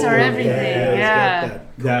colors are everything. it's Yeah.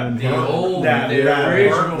 got that The old- that the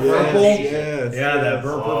original purple. Yes, Yeah, that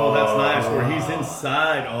burnt purple, that's nice. Where he's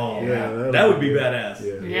inside. Oh, that would be badass.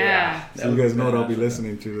 Yeah. Yeah. So you guys know what I'll be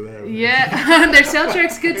listening to that. Yeah. Their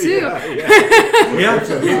soundtrack's good too. Yeah,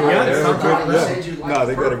 Sometimes Yeah. Sage, you like No,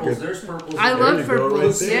 they got a purples. good- There's purples. I in love There you go,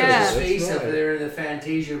 purples. right there. Yeah. His face That's up right. there in the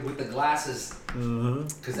Fantasia with the glasses.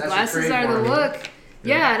 Because that's Glasses a are the trademark. look.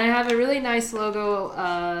 Yeah, and I have a really nice logo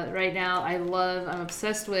right now. I'm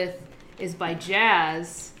obsessed with, is by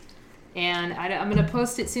Jazz. And I'm going to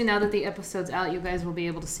post it soon. Now that the episode's out, you guys will be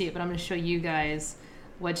able to see it. But I'm going to show you guys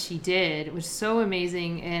what she did. It was so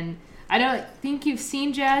amazing. And I don't think you've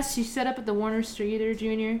seen Jazz. She set up at the Warner Streeter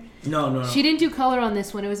Jr. No. She didn't do color on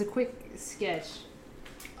this one. It was a quick sketch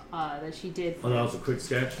that she did. Oh, that was a quick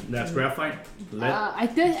sketch. That's graphite. Lead. I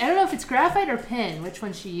don't know if it's graphite or pen, which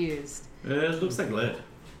one she used. It looks like lead.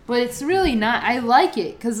 But it's really not. I like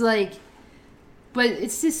it because but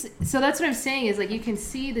it's just so that's what I'm saying is like you can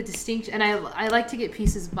see the distinction, and I like to get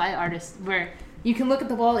pieces by artists where you can look at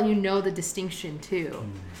the wall and you know the distinction too,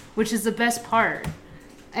 which is the best part.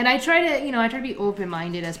 And I try to be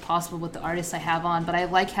open-minded as possible with the artists I have on, but I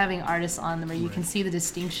like having artists on them where you can see the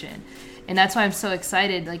distinction. And that's why I'm so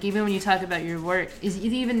excited. Like even when you talk about your work, it's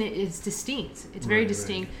distinct. It's very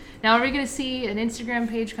distinct. Right. Now, are we going to see an Instagram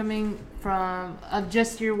page coming of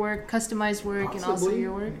just your work, customized work, Possibly. and also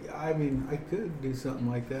your work? I mean, I could do something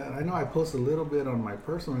like that. I know I post a little bit on my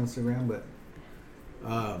personal Instagram, but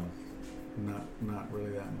not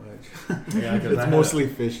really that much. Yeah, it's mostly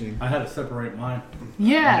fishing. I had to separate mine.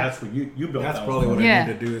 Yeah. And that's what you built. That's that probably one. what Yeah. I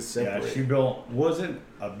need to do is separate. Yeah, she built wasn't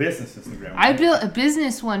a business Instagram. I right? built a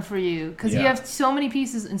business one for you because you Yeah. have so many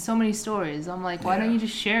pieces and so many stories. I'm like, why don't Yeah. you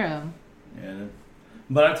just share them? Yeah.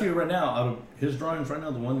 But I tell you right now, out of his drawings right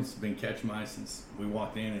now, the one that's been catching my eye since we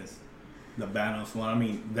walked in is the Banos one. I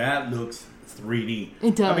mean, that looks 3D.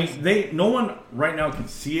 It does. I mean, no one right now can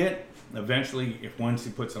see it. Eventually, if once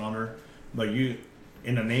he puts it on her, but you,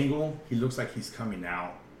 in an angle, he looks like he's coming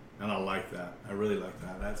out, and I like that. I really like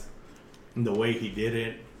that. That's the way he did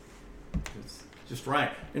it. It's just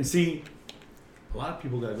right. And see, a lot of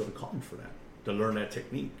people gotta go to college for that to learn that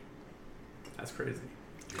technique. That's crazy.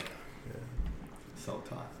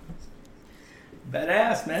 Self-taught.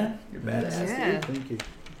 Badass, man. You're badass, Yeah. dude. Thank you.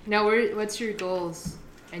 Now, what's your goals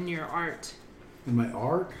and your art In my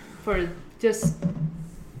art, for just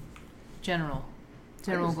general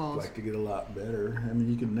I just goals? like to get a lot better. I mean,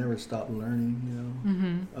 you can never stop learning, you know.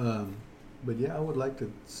 Mm-hmm. But yeah, I would like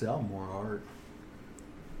to sell more art.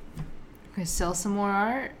 Gonna sell some more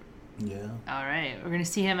art. Yeah. All right, we're gonna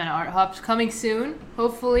see him at Art Hops coming soon.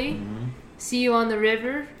 Hopefully, Mm-hmm. see you on the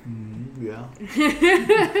river. Yeah.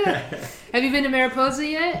 Have you been to Mariposa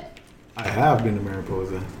yet? I have been to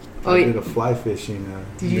Mariposa. Oh, I yeah. did a fly fishing.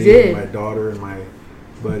 Did you me did? and my daughter and my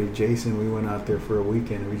buddy Jason, we went out there for a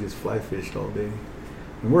weekend and we just fly fished all day.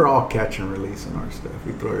 And we're all catch and release on our stuff.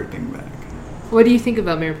 We throw everything back. What do you think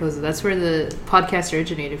about Mariposa? That's where the podcast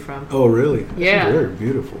originated from. Oh, really? Yeah. It's very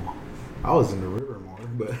beautiful. I was in the river more,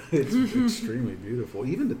 but it's extremely beautiful.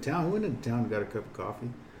 Even the town. We went into town and got a cup of coffee.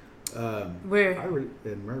 Where?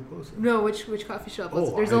 In Mariposa. No, which coffee shop?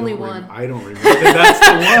 Oh, There's I only don't one. I don't remember. That's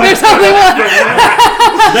the one. There's only one.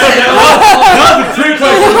 That's a trick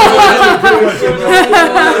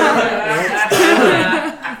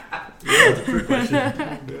question.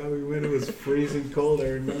 Yeah, we went. It was freezing cold. I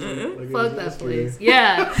remember. Like it Fuck was that yesterday. place.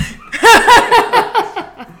 Yeah.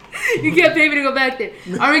 You can't pay me to go back there.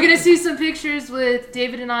 Are we gonna see some pictures with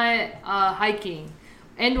David and I hiking,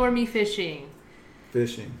 and/or me fishing?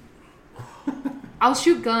 Fishing. I'll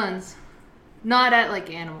shoot guns, not at like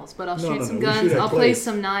animals, but I'll No, shoot no, some no. We guns. shoot at I'll play clays.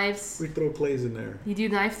 some knives. We throw clays in there. You do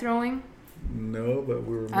knife throwing? No, but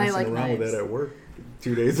we were I messing like around with knives. that at work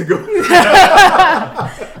 2 days ago.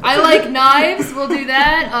 I like knives. We'll do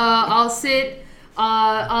that. I'll sit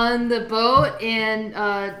on the boat and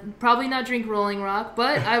probably not drink Rolling Rock,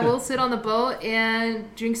 but I will sit on the boat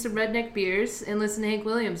and drink some redneck beers and listen to Hank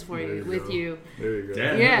Williams There you with go. you. There you go.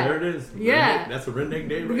 Damn, Yeah. there it is. Yeah. Redneck, that's a redneck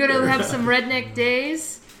day. We're right gonna there. have some redneck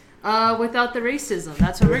days without the racism.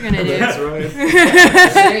 That's what we're gonna do. That's right.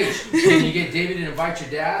 Sage, can you get David to invite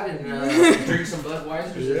your dad and drink some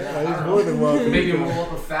Budweisers? Yeah, I he's don't more know. than welcome. Maybe roll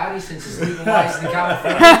up a fatty since it's legalized in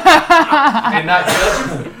California and not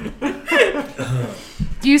judge him.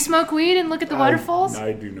 Do you smoke weed and look at the waterfalls?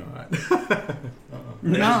 I do not.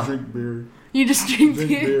 No. Just drink beer. You just drink Drink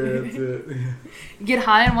beer. beer. That's it. Get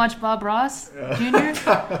high and watch Bob Ross Jr.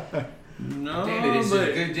 No, David, is but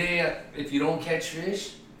it a good day if you don't catch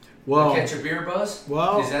fish? Well, Catch a beer buzz?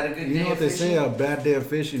 well, Is that a good you day know what of they fishing? say? A bad day of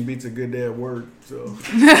fishing beats a good day at work. So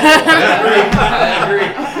I agree.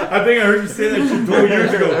 I think I heard you say that shit 12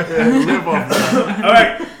 years ago. live off that. All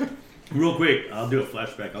right, real quick, I'll do a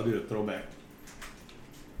flashback. I'll do a throwback.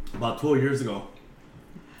 About 12 years ago,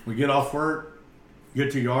 we get off work,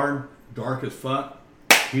 get to yard, dark as fuck.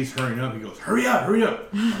 He's hurrying up. He goes, "Hurry up, hurry up!"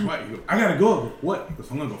 I'm like, "What?" He goes, "I gotta go." I go, "What?" He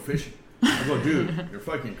goes, "I'm gonna go fishing." I go, "Dude, you're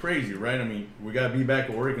fucking crazy, right? I mean, we gotta be back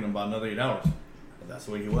at work in about another 8 hours." But that's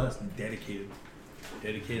the way he was. Dedicated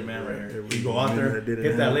man right here. He go out there,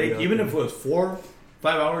 hit that lake. Even if it was 4-5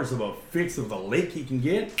 hours of a fix of the lake he can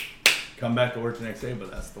get, come back to work the next day.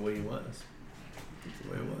 But that's the way he was. That's the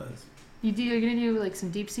way it was. You're gonna do like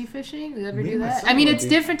some deep sea fishing? You ever Me do and my that? son I mean, will it's do-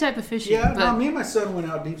 different type of fishing. Yeah, but no, me and my son went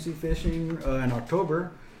out deep sea fishing in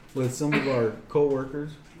October with some of our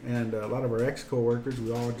co-workers and a lot of our ex-co-workers.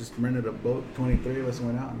 We all just rented a boat. 23 of us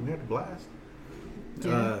went out and we had a blast.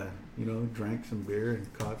 Yeah. You know, drank some beer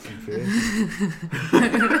and caught some fish. We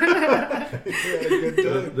had a good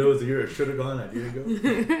time. There was a year I should have gone. I didn't go.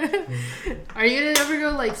 are you gonna ever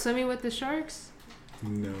go like swimming with the sharks?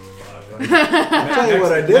 No, I tell you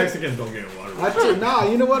what I did. Mexicans don't get in water.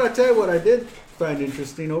 You know what? I tell you what I did find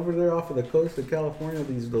interesting over there off of the coast of California.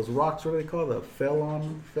 Those rocks, what do they call the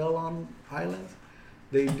Felon Islands?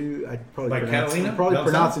 They do. I probably Like Catalina? I'm probably Down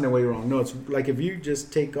pronouncing it way wrong. No, it's like if you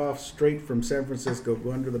just take off straight from San Francisco,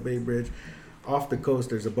 go under the Bay Bridge, off the coast.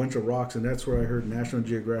 There's a bunch of rocks, and that's where I heard National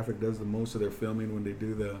Geographic does the most of their filming when they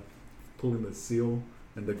do the pulling the seal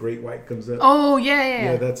and the great white comes up. Oh yeah.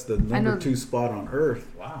 Yeah, that's the know. number 2 spot on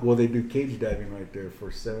Earth. Wow. Well, they do cage diving right there for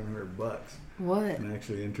 $700, What? and I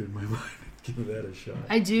actually entered my mind to give that a shot.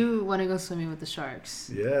 I do want to go swimming with the sharks.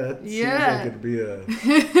 Yeah, that seems Yeah. like it'd be a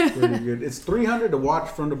pretty good. It's $300 to watch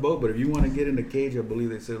from the boat, but if you want to get in the cage, I believe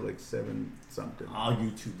they said like 7 something. I'll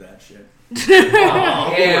YouTube that shit.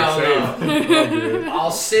 Hell no. I'll do it.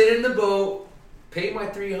 I'll sit in the boat, pay my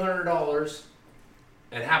 $300,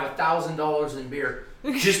 and have $1,000 in beer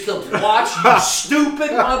just to watch you stupid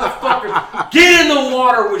motherfuckers get in the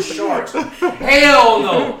water with sharks. Hell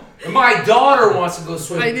no. My daughter wants to go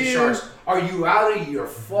swim I with the do. sharks. Are you out of your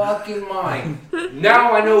fucking mind?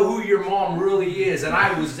 Now I know who your mom really is, and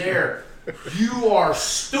I was there You are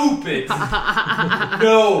stupid.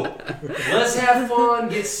 No. Let's have fun,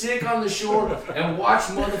 get sick on the shore, and watch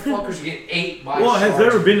motherfuckers get ate by Well, sharks. has there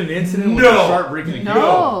ever been an incident with No. a shark breaking a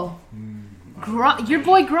No. Your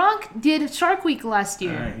boy Gronk did Shark Week last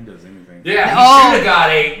year. He does anything. Yeah, he Oh. should have got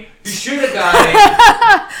ate. He should have got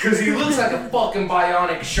ate. Because he looks like a fucking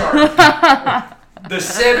bionic shark. The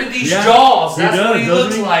 70s Yeah, Jaws. he That's does, what he doesn't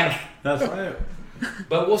looks he? like. That's right.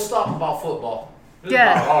 But we'll stop about football. This is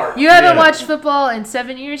about Yeah. art. You haven't Yeah. watched football in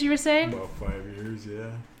 7 years, you were saying? About 5 years, yeah.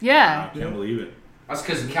 Yeah. I can't believe it. That's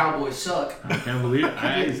because the Cowboys suck. I can't believe it.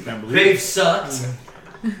 I just can't believe They've it. sucked.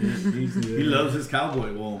 He loves his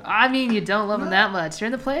cowboy. Well, I mean, you don't love them that much. They're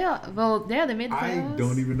in the playoff. Well, yeah, they made the I playoffs.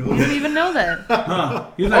 don't even know You that. don't even know that. huh?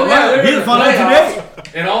 He's like, Oh, yeah, what? they're He in the just found out today.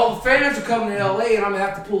 playoffs. And all the fans are coming to LA, and I'm going to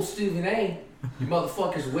have to pull Stephen A. You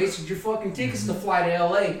motherfuckers wasted your fucking tickets to fly to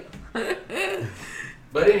LA.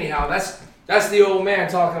 But anyhow, that's the old man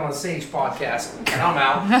talking on the Sage podcast, and I'm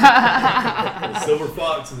out. Silver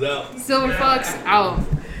Fox is out. Silver Fox out.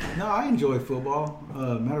 No, I enjoy football.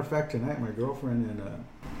 Matter of fact, tonight my girlfriend and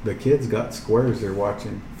the kids got squares they're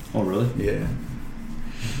watching. Oh, really? Yeah.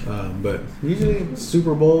 But usually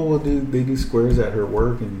Super Bowl they do squares at her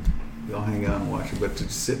work and they'll hang out and watch it. But to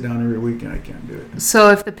just sit down every weekend, I can't do it. So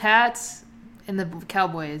if the Pats and the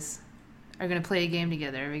Cowboys are going to play a game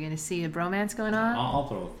together, are we going to see a bromance going on? I'll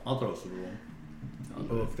throw a Super Bowl.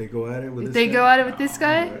 Oh, if they go at it with If this they guy? go at it with this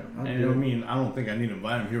guy? I'll And do I it. mean, I don't think I need to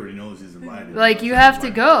invite him. He already knows he's invited. Like, you have to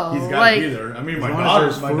go. He's got to Like, be there. I mean, As my long as daughter's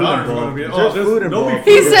there's my food daughter's involved. going to be. If Oh, there's there's food there'll be involved.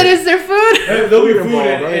 he food. said, is there food? There'll be food. Involved,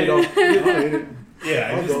 and- right? I'll eat it.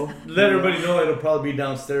 Yeah, I'll just go. let everybody know it'll probably be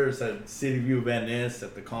downstairs at City View Van Ness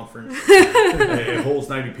at the conference. It holds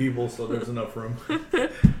 90 people, so there's enough room.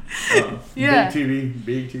 Yeah.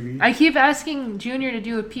 Big TV. I keep asking Junior to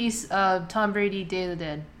do a piece of Tom Brady Day of the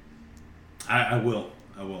Dead. I will.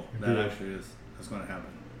 That Yeah. actually is. That's going to happen.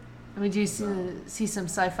 I mean, do you see some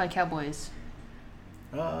sci-fi cowboys?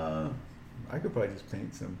 I could probably just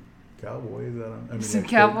paint some cowboys. I mean, Some like,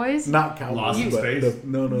 cowboys? Not cowboys, Lost in but space?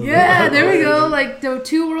 no. Yeah, there we go. Like, the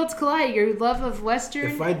two worlds collide. Your love of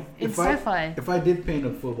Western and sci-fi. If I did paint a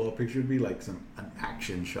football picture, it'd be like an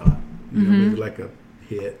action shot. You know, maybe like a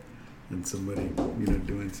hit and somebody,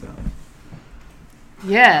 doing something.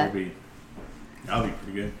 Yeah. That'll be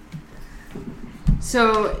pretty good.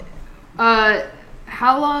 So,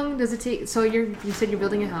 how long does it take? So you said you're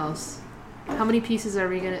building a house. How many pieces are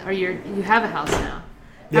we gonna? You have a house now?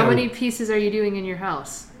 Yeah, How many pieces are you doing in your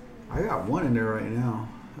house? I got one in there right now,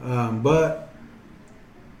 but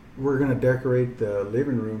we're gonna decorate the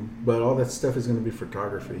living room. But all that stuff is gonna be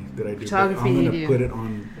photography that I do. But Photography I'm you gonna do. put it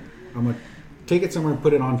on. I'm gonna take it somewhere and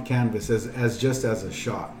put it on canvas as just as a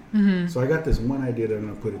shot. Mm-hmm. So I got this one idea that I'm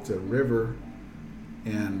gonna put. It's a river,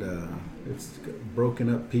 and it's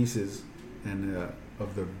broken up pieces and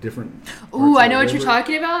of the different. Ooh, parts I of know the what you're river.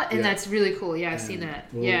 talking about, and Yeah. that's really cool. Yeah, I've And seen that.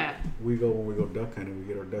 when Yeah. we go duck hunting. We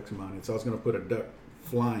get our ducks mounted. So I was gonna put a duck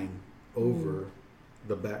flying over.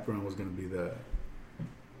 The background was gonna be the.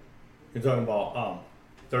 You're talking about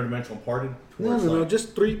third-dimensional parted? No.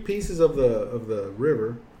 Just three pieces of the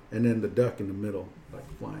river, and then the duck in the middle, like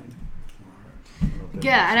flying. I don't know if that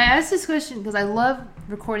Yeah, makes and I asked this question because I love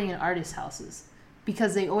recording in artists' houses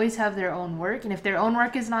because they always have their own work, and if their own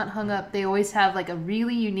work is not hung up, they always have like a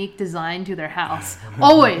really unique design to their house.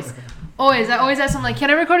 Always. I always ask them like,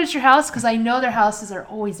 can I record at your house? Because I know their houses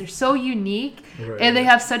they're so unique, Right, and they right.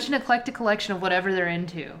 have such an eclectic collection of whatever they're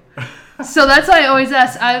into. So that's why I always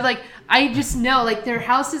ask. I just know like their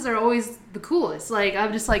houses are always the coolest. Like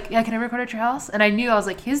I'm just like, yeah, can I record at your house? And I knew I was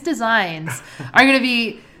like, his designs are gonna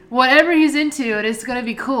be whatever he's into, and it's gonna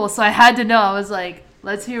be cool. So I had to know. I was like,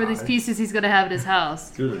 let's hear what these pieces he's gonna have at his house.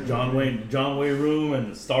 Through the John Wayne room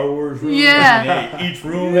and the Star Wars room. Yeah. And each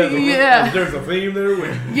room has Yeah. there's a theme there.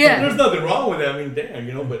 Yeah. There's nothing wrong with that. I mean,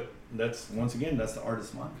 damn, but that's the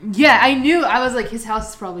artist's mind. Yeah, I knew. I was like, his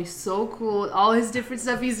house is probably so cool. All his different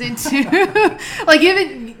stuff he's into. Like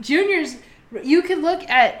even Junior's, you can look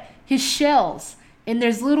at his shelves, and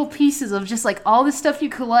there's little pieces of just like all the stuff you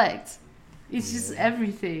collect. It's just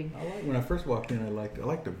everything. I like when I first walked in. I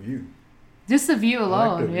liked the view. Just the view I like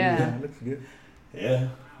alone, the view. yeah. It looks good. Yeah,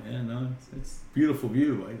 no, it's a beautiful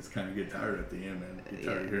view. I just kind of get tired at the end, man. Get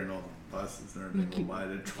tired of hearing all the buses and everything go by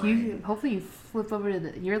the train. Hopefully you flip over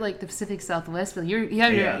to you're like the Pacific Southwest, but you're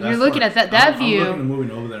that's looking what- at that I'm view. looking at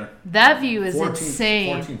moving over there. That view is 14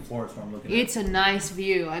 insane. 14 floors. What I'm looking It's a nice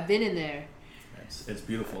view. I've been in there. at. It's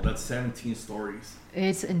beautiful. That's 17 stories.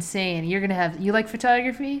 It's insane. You're gonna have you like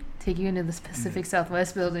photography? Take you into this Pacific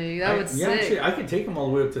Southwest building. That would Yeah, sick. actually, I could take them all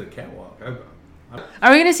the way up to the catwalk.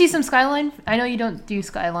 Are we gonna see some Skyline? I know you don't do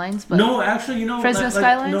Skylines, but No, actually, you know, Fresno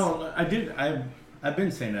Skylines? No, I did. I've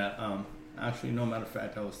been saying that. Actually, no matter of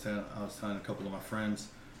fact, I was telling a couple of my friends.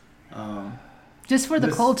 Just for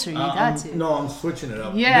the culture, you got to. No, I'm switching it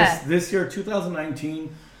up. Yeah. This year,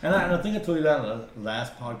 2019, and I think I told you that in the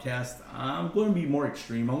last podcast. I'm going to be more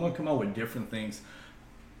extreme. I'm going to come out with different things.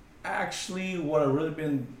 Actually, what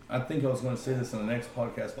I think I was going to say this in the next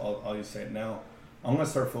podcast, but I'll just say it now. I'm going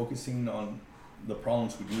to start focusing on the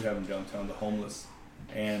problems we do have in downtown, the homeless.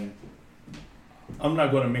 And I'm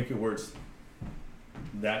not going to make it where it's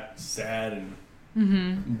that sad,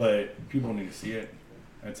 but people need to see it.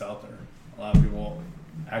 It's out there. A lot of people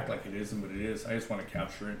act like it isn't, but it is. I just want to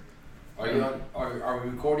capture it. Are we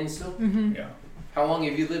recording still? Mm-hmm. Yeah. How long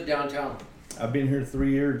have you lived downtown? I've been here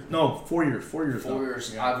 3 years. No, 4 years. 4 years. 4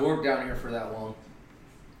 years. Yeah. I've worked down here for that long.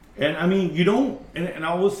 And I mean, you don't. And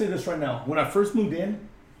I will say this right now. When I first moved in,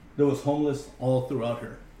 there was homeless all throughout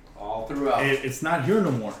here. All throughout. It's not here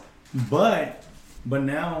no more. But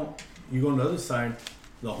now you go on the other side,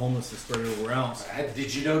 the homeless is spread everywhere else.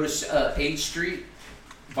 Did you notice 8th Street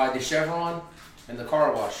by the Chevron and the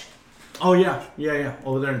car wash? Oh yeah,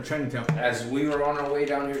 over there in Chinatown. As we were on our way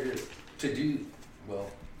down here to do, well,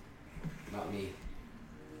 not me.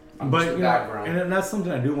 I'm just But the you know, background. and that's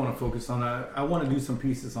something I do want to focus on. I want to do some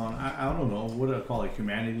pieces on. I don't know what do I call it,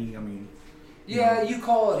 humanity. I mean, Yeah, you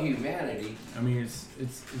call it humanity. I mean it's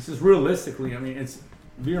just realistically. I mean it's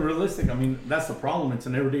being realistic. I mean that's the problem. It's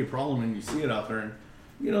an everyday problem, and you see it out there. And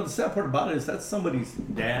you know the sad part about it is that's somebody's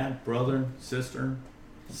dad, brother, sister,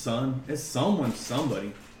 son. It's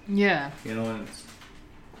somebody. Yeah. You know, and it's,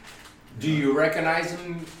 Do you recognize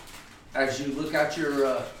them as you look out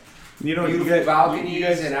your beautiful you guys, balconies you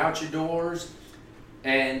guys, and out your doors?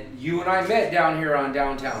 And you and I met down here on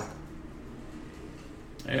downtown.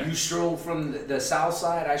 yeah. You strolled from the south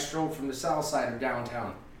side. I strolled from the south side of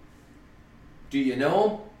downtown. Do you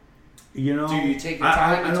know You know, them? Do you take the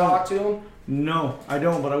time to talk to them? No, I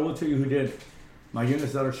don't, but I will tell you who did. My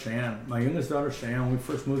youngest daughter, Shan. When we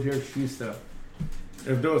first moved here, she used to,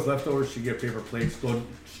 if there was leftovers, she'd get paper plates, go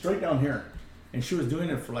straight down here. And she was doing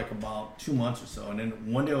it for like about 2 months or so. And then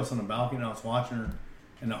one day I was on the balcony and I was watching her.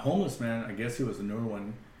 And the homeless man, I guess he was a newer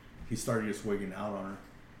one, he started just wigging out on her.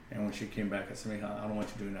 And when she came back, I said, I don't want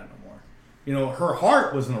you doing that no more. You know, her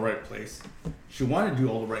heart was in the right place. She wanted to do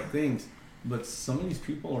all the right things. But some of these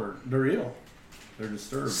people they're ill. They're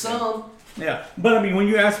disturbed. Some. Yeah, but I mean, when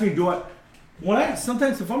you ask me,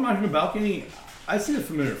 sometimes if I'm out on the balcony, I see the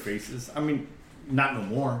familiar faces. I mean, not no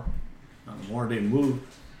more. They moved.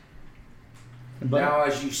 But Now,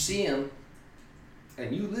 as you see them,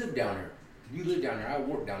 and you live down here. I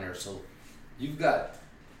work down there, so you've got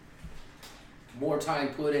more time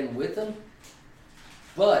put in with them.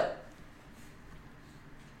 But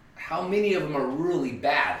how many of them are really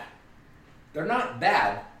bad? They're not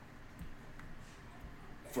bad.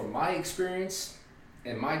 From my experience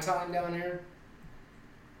and my time down here,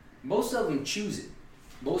 most of them choose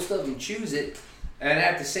it. And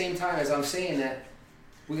at the same time as I'm saying that,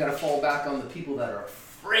 we got to fall back on the people that are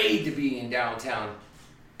afraid to be in downtown.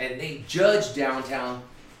 And they judge downtown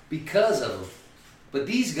because of them. But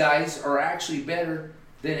these guys are actually better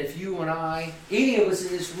than if you and I, any of us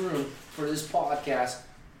in this room for this podcast,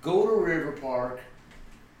 go to River Park,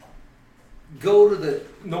 go to the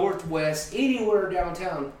Northwest, anywhere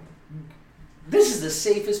downtown. This is the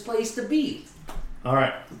safest place to be. all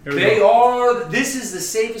right, here we go. This is the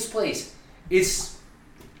safest place. It's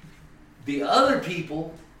the other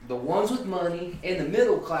people, the ones with money, and the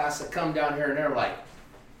middle class that come down here and they're like,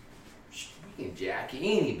 we can jack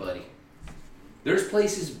anybody. There's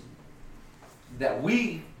places that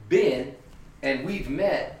we've been and we've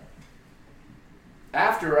met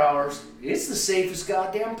after hours. It's the safest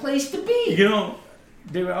goddamn place to be. You know,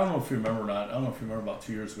 David, I don't know if you remember or not. I don't know if you remember about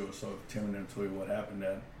 2 years ago or so, Tim and them told you what happened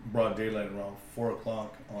at broad daylight around 4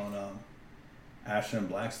 o'clock on Ashton and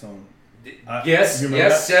Blackstone. Yes, you remember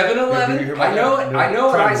that? 7-Eleven. Did you hear I know about it. that? I know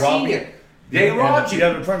it. Trying I to rob seen me. it. They Yeah, robbed you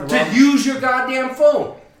yeah, they're trying to rob to me. use your goddamn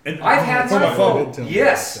phone. And- I've had Oh, my my phone. God.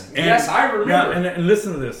 Yes, And- yes, I remember. Yeah, and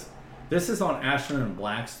listen to this. This is on Ashton and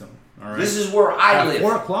Blackstone. All right. This is where I at live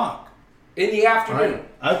 4 o'clock. in the All afternoon. right.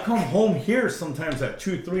 I've come home here sometimes at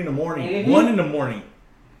 2, 3 in the morning, Mhm. 1 in the morning.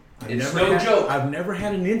 It's no joke. I've never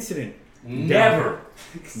had an incident. Never.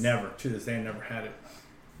 Never. To this day, I never had it.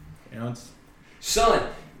 You know, it's, Son,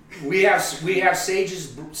 we have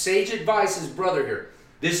Sage Advice's brother here.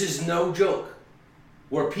 This is no joke.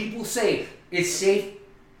 Where people say it's safe.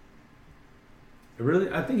 it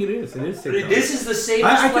really, I think it is. It is safe. This is the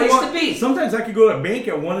safest could place walk- to be. Sometimes I could go to a bank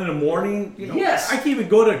at 1 in the morning. You know, Yes. I can even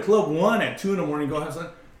go to Club 1 at 2 in the morning. Go have some.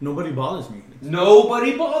 Nobody bothers me.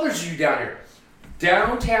 Nobody bothers you down here.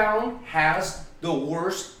 Downtown has the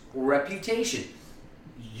worst reputation.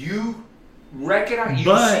 You recognize,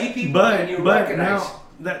 see people and you recognize.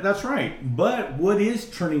 Now, that's right. But what is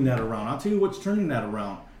turning that around? I'll tell you what's turning that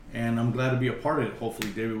around. And I'm glad to be a part of it.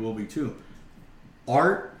 Hopefully David will be too.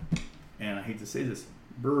 Art, and I hate to say this,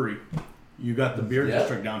 brewery. You got the beer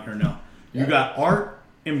district down here now. You got art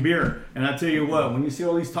and beer. And I tell you what, when you see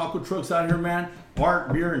all these taco trucks out here, man,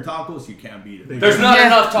 art, beer, and tacos, you can't beat it. There's not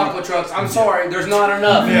enough taco trucks. I'm sorry, there's not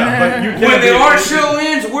enough. Yeah, but you can't when the art it. show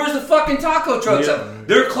ends, where's the fucking taco trucks up?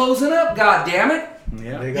 They're closing up, god damn it.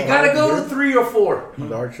 Yeah. You gotta go to 3 or 4.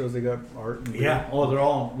 The art shows, they got art and beer. Yeah. Oh, they're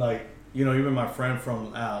all like, you know, even my friend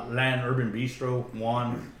from Land Urban Bistro,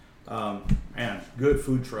 Juan, man, good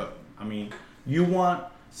food truck. I mean, you want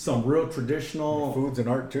some real traditional Foods and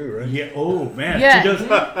art too, right? Yeah. Oh man. Yeah.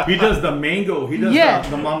 He does the mango. He does Yeah.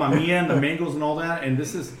 the Mamma Mia and the mangoes and all that. And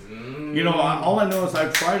this is, you know, all I know is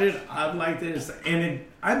I've tried it. I've liked it.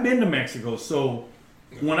 I've been to Mexico, so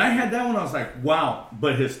when I had that one, I was like, wow.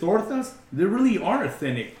 But his tortas, they really are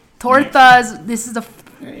authentic. Tortas. This is the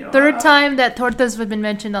You know, third time that tortas have been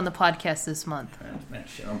mentioned on the podcast this month. Man,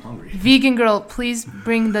 shit, I'm hungry. Vegan girl, please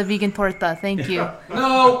bring the vegan torta. Thank you.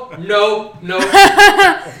 No.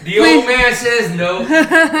 The old man says no.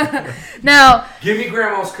 Now, Give me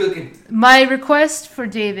grandma's cooking. my request for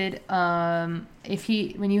David,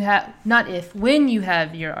 when you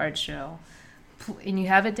have your art show, and you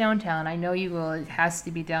have it downtown, I know you will. It has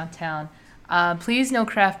to be downtown. Please, no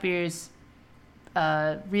craft beers.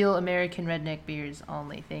 Real American redneck beers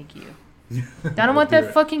only. Thank you. I don't want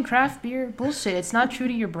that fucking craft beer bullshit. It's not true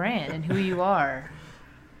to your brand and who you are.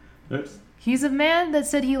 He's a man that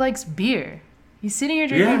said he likes beer. He's sitting here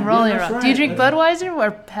drinking Rolling Rock. right. Do you drink Budweiser or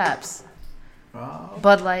Pabst?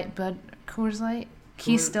 Bud Light, Coors Light,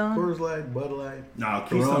 Keystone, Coors Light, Bud Light. No,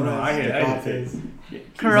 Keystone. No, I hate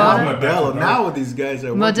it. Corona. Modelo. Now with these guys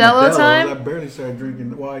that work Modelo time? I barely started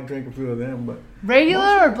drinking. Well, I drank a few of them, but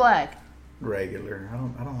Regular or black? regular. I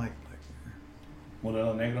don't like black.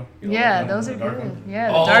 Modelo Negro. Yeah, those are dark good. one? Yeah,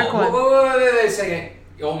 the dark one. Wait a second.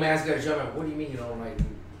 The old man's got to jump in. What do you mean you don't like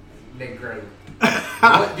Negro?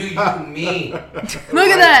 What do you mean? Look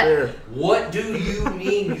at that. What do you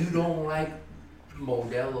mean you don't like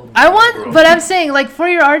Modelo? But I'm saying, like, for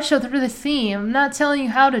your art show through the theme, I'm not telling you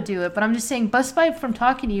how to do it, but I'm just saying, bust by from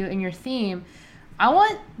talking to you and your theme, I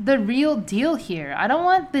want the real deal here. I don't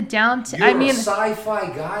want the You're a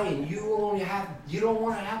sci-fi guy, and you don't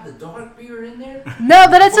want to have the dark beer in there. No,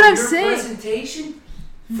 but that's what I'm your saying. Presentation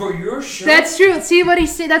for your show. That's true. See what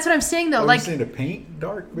he's saying? That's what I'm saying, though. What, Like, you saying to paint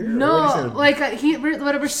dark beer? no, like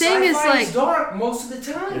what we're saying is Sci-fi like. dark most of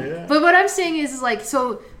the time. Yeah. But what I'm saying is like,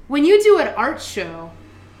 so when you do an art show,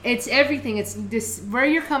 it's everything. It's this where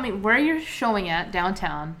you're showing at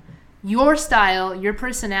downtown, your style, your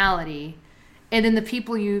personality, and then the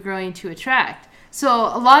people you're going to attract. So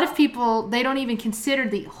a lot of people, they don't even consider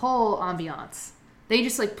the whole ambiance. They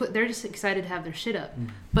just they're just excited to have their shit up.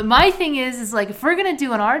 But my thing is like, if we're gonna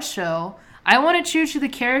do an art show, I want to true to the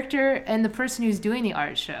character and the person who's doing the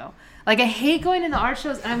art show. Like, I hate going into art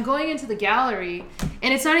shows and I'm going into the gallery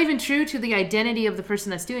and it's not even true to the identity of the person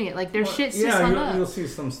that's doing it. Like, their shit's just hung up. You'll see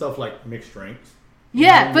some stuff like mixed drinks.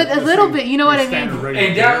 Yeah, but a little bit, you know what I mean?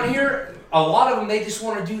 And down here, a lot of them, they just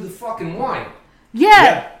want to do the fucking wine.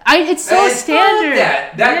 Yeah. It's so And standard.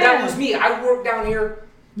 That was me. I worked down here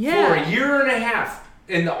for Yeah. a year and a half,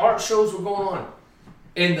 and the art shows were going on.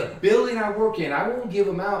 In the building I work in, I won't give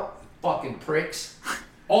them out, fucking pricks.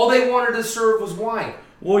 All they wanted to serve was wine.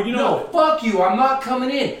 Well, you know. No, fuck you. I'm not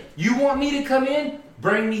coming in. You want me to come in?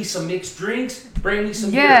 Bring me some mixed drinks. Bring me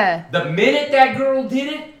some Yeah. beer. The minute that girl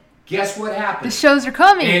did it, guess what The happened? shows are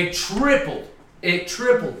coming. It tripled.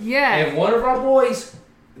 Yeah. And one of our boys,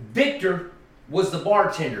 Victor, was the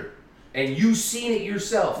bartender. And you seen it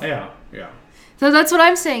yourself. Yeah. So that's what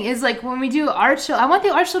I'm saying is like, when we do art show, I want the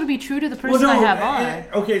art show to be true to the person I have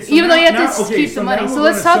on. Okay. So Even though you have now, to okay, keep so the money. now So we're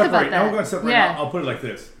let's gonna talk about separate. that. Now we're going to separate. Yeah. I'll put it like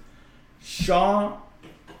this: Shaw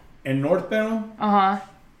and Northbound,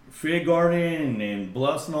 Fig Garden and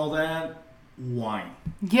Bluffs and all that, wine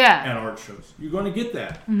Yeah. and art shows. You're going to get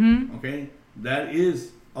that. Mm-hmm. Okay, that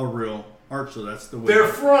is a real art show. That's the way. They're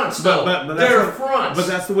fronts, though. But They're that's fronts. But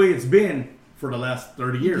that's the way it's been for the last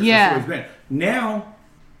 30 years. Yeah. That's the way it's been. Now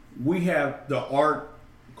we have the art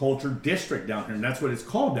culture district down here, and that's what it's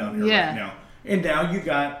called down here Yeah. right now. And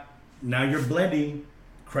now you're blending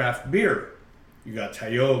craft beer. You got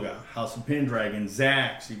Tioga, House of Pendragon,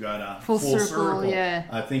 Zach's. You got Full Circle, yeah.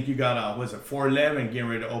 I think you got 411 getting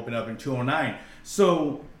ready to open up in 209.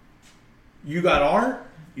 So you got art,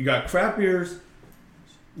 you got craft beers.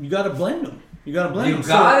 You got to blend them. You gotta blend You them.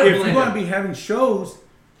 gotta so if blend you're gonna them. be having shows,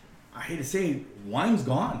 I hate to say it, wine's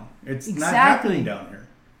gone. It's not Exactly. happening down here.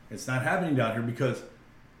 It's not happening down here because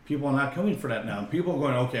people are not coming for that now. People are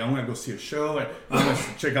going, okay, I'm gonna go see a show and I'm gonna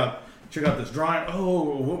check out this drawing. Oh,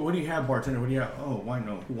 what do you have, bartender? What do you have? Oh, why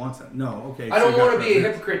no? Who wants that? No, okay. I so don't you got want to be a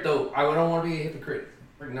that. hypocrite though. I don't want to be a hypocrite.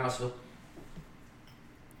 Rick Knoxville.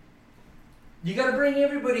 You got to bring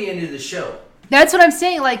everybody into the show. That's what I'm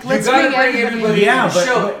saying. Like, let's you got to bring bring everybody Yeah, into the but-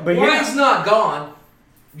 show. but Wine's yeah. not gone.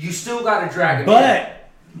 You still got to drag him in. But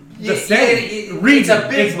Yeah, the same it's region. a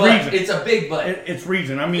big It's butt. region. It's a big butt. It's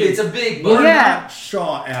region. I mean, It's a big we're butt. Yeah. not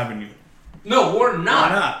Shaw Avenue. No, we're Why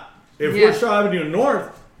not. not? If Yeah. we're Shaw Avenue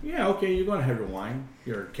North, yeah, okay, you're gonna have your wine,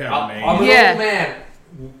 your Cabernet. I'm an Yeah. old man.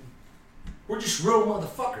 We're just real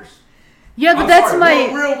motherfuckers. Yeah, but I'm that's sorry, my.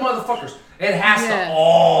 we're real motherfuckers. It has Yeah. to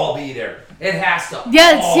all be there. It has to.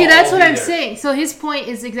 Yeah, see, all that's what be I'm there. saying. So his point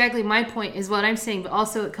is exactly my point, is what I'm saying, but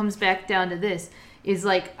also it comes back down to this. Is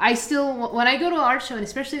like, I still, when I go to an art show, and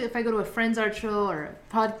especially if I go to a friend's art show or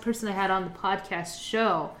a person I had on the podcast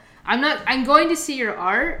show, I'm going to see your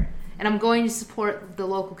art, and I'm going to support the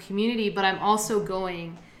local community, but I'm also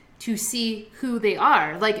going to see who they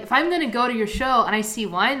are. Like, if I'm going to go to your show and I see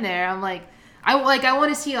wine there, I'm like, I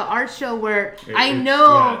want to see an art show where I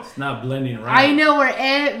know... Yeah, it's not blending around. I know where,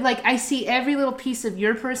 I see every little piece of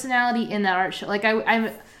your personality in that art show. Like,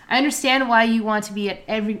 I understand why you want to be at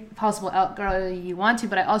every possible art gallery you want to,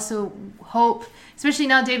 but I also hope, especially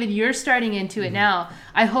now, David, you're starting into it now.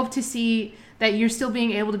 I hope to see that you're still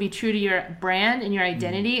being able to be true to your brand and your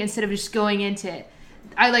identity instead of just going into it.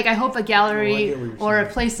 I hope a gallery get what you're or a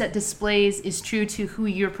saying. place that displays is true to who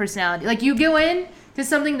your personality. Like, you go in to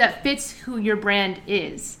something that fits who your brand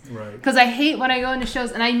is. Right. Because I hate when I go into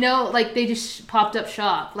shows and I know, like, they just popped up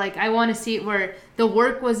shop. Like, I want to see it where the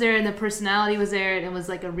work was there and the personality was there and it was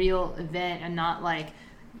like a real event and not like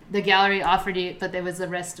the gallery offered it, but there was the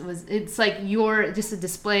rest was. It's like you're just a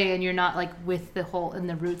display and you're not like with the whole and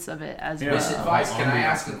the roots of it as Yeah. well. Miss Advice, can I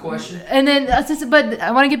ask a question? And then, but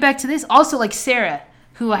I want to get back to this. Also, like Sarah,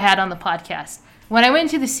 who I had on the podcast. When I went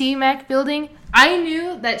to the CMAC building, I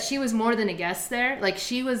knew that she was more than a guest there. Like,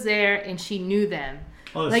 she was there and she knew them.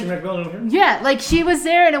 Oh, the like- CMAC building over here? Yeah, like she was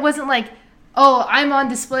there and it wasn't like, oh, I'm on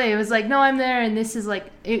display. It was like, no, I'm there and this is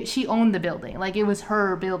like, she owned the building. Like, it was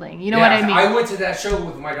her building. You know what I mean? I went to that show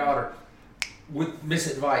with my daughter, with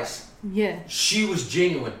Miss Advice. Yeah. She was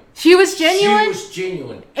genuine. She was genuine. She was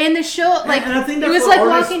genuine. And the show, like, and I think it that's was what like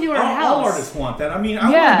artists, walking to her all house. artists want that. I mean,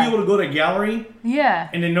 I Yeah. want to be able to go to a gallery Yeah.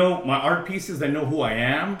 and they know my art pieces. They know who I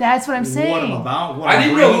am. That's what I'm saying. What I'm about. What I I'm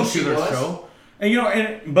didn't know bringing who she to their was. show.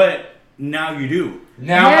 And but now you do.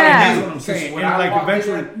 Now Yeah. I That's do. what I'm saying. When And I like walked in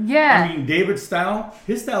eventually, there- Yeah. I mean, David's style,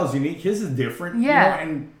 his style is unique. His is different. Yeah. You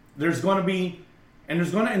know, and there's going to be, and there's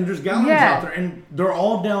galleries Yeah. out there, and they're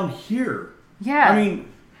all down here. Yeah. I mean,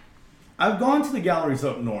 I've gone to the galleries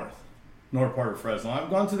up north part of Fresno.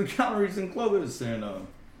 I've gone to the galleries in Clovis, and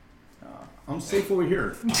I'm safe over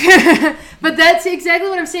here. But that's exactly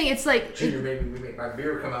what I'm saying. It's like, Junior made me make my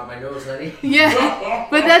beer come out my nose, honey. yeah,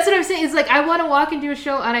 but that's what I'm saying. It's like, I want to walk into a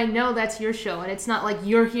show and I know that's your show, and it's not like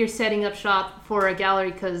you're here setting up shop for a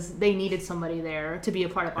gallery because they needed somebody there to be a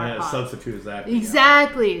part of Art Yeah, Pop. substitute exactly.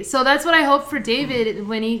 Exactly. So that's what I hope for David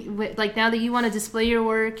when like, now that you want to display your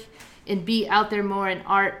work and be out there more in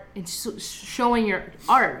art and showing your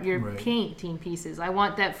art, your Right. painting pieces. I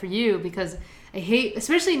want that for you because I hate,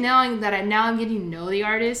 especially knowing that I'm getting to know the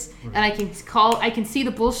artist and I can see the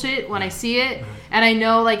bullshit when I see it, and I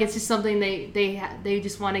know like it's just something they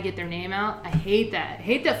just want to get their name out. I hate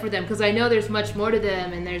that for them because I know there's much more to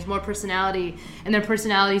them and there's more personality, and their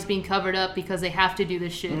personality is being covered up because they have to do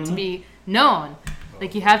this shit to be known.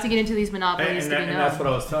 Like, you have to get into these monopolies to be known. And that's what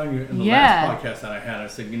I was telling you in the Yeah. last podcast that I had. I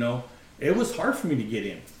said, it was hard for me to get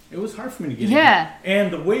in. It was hard for me to get Yeah. in.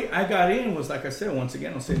 And the way I got in was, like I said, once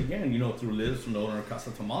again, I'll say it again, through Liz from the owner of Casa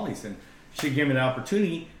Tamales. And she gave me the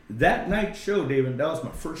opportunity. That night show, David, that was my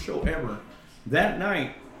first show ever. That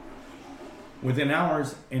night, within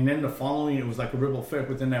hours, and then the following, it was like a ripple effect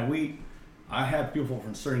within that week. I had people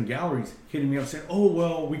from certain galleries hitting me up saying, oh,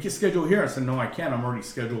 well, we can schedule here. I said, no, I can't. I'm already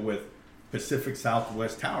scheduled with Pacific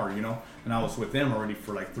Southwest Tower, and I was with them already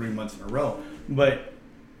for like 3 months in a row. But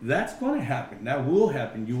that's going to happen. That will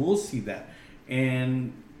happen. You will see that.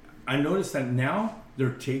 And I noticed that now they're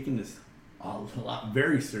taking this a lot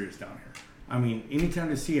very serious down here. I mean, anytime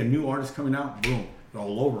they see a new artist coming out, boom, they're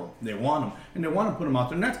all over them. They want them, and they want to put them out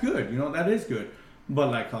there, and that's good. That is good. But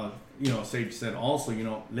like Sage said, also,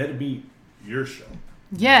 let it be your show,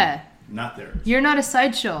 Yeah. not theirs. You're not a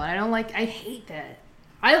sideshow, and I hate that.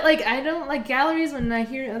 I don't like galleries. When I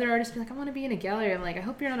hear other artists be like, I want to be in a gallery, I'm like, I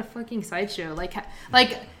hope you're not a fucking sideshow. Like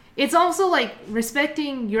it's also like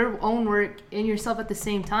respecting your own work and yourself at the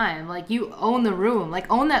same time. Like you own the room, like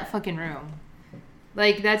own that fucking room.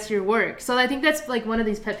 Like that's your work. So I think that's like one of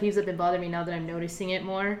these pet peeves that been bothering me now that I'm noticing it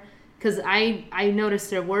more. Because I notice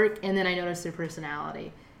their work and then I notice their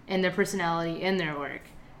personality and their personality in their work.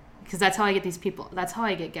 Because that's how I get these people, that's how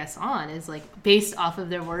I get guests on, is like based off of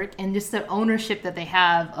their work and just the ownership that they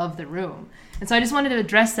have of the room. And so I just wanted to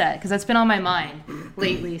address that because that's been on my mind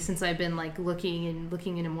lately since I've been like looking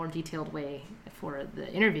in a more detailed way for the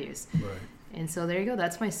interviews. Right. And so there you go.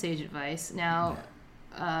 That's my sage advice. Now,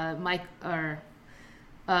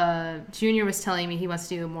 Junior was telling me he wants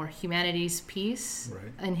to do a more humanities piece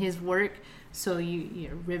in his work. So you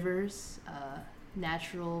know, rivers,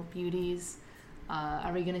 natural beauties.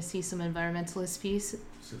 Are we going to see some environmentalist piece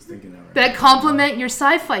Just thinking that complement your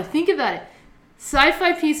sci-fi? Think about it.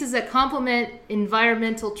 Sci-fi pieces that complement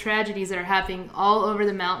environmental tragedies that are happening all over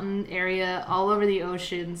the mountain area, all over the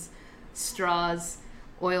oceans, straws,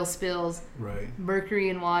 oil spills, mercury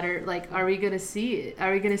in water. Like, are we going to see it?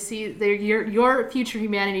 Are we going to see your future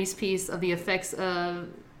humanities piece of the effects of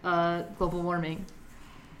global warming?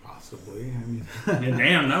 Possibly. I mean,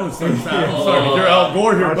 damn, that was starting to hear Al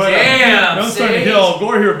Gore here, but damn, starting to hear Al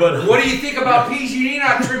Gore here, but what do you think about PG&E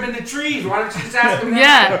not trimming the trees? Why don't you just ask them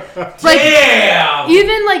that? Yeah, like, damn.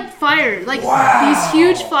 Even like fire, like these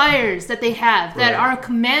huge fires that they have that are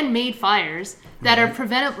man-made fires that are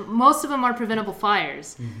preventable. Most of them are preventable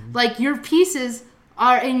fires. Mm-hmm. Like your pieces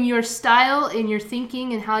are in your style, in your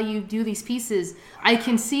thinking, and how you do these pieces. I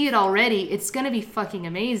can see it already. It's gonna be fucking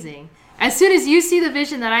amazing. As soon as you see the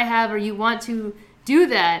vision that I have or you want to do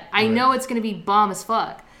that, I know it's going to be bomb as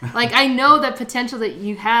fuck. Like, I know that potential that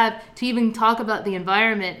you have to even talk about the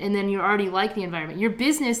environment, and then you already like the environment. Your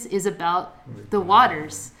business is about the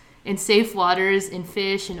waters and safe waters and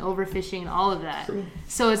fish and overfishing and all of that. True.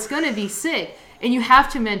 So it's going to be sick. And you have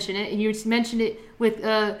to mention it, and you mentioned it with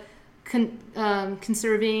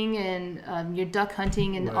conserving and your duck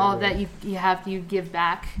hunting and all of that you give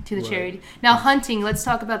back to the charity. Now hunting, let's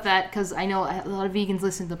talk about that because I know a lot of vegans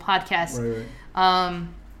listen to the podcast.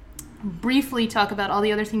 Briefly talk about all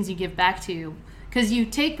the other things you give back to, because you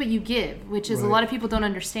take but you give, which is a lot of people don't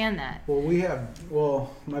understand that.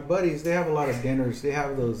 Well, my buddies, they have a lot of dinners. They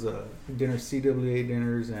have those dinners, CWA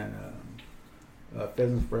dinners and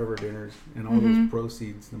Pheasants Forever dinners, and all those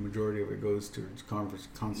proceeds, the majority of it goes towards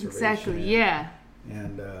conservation. Exactly, yeah.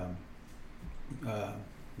 And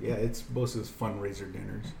it's most of those fundraiser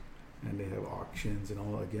dinners, and they have auctions and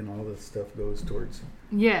all this stuff goes towards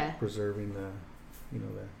preserving the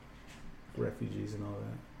refugees and all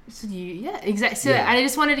that. So exactly. So I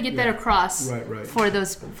just wanted to get that across for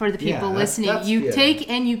the people listening. You take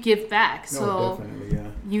and you give back. So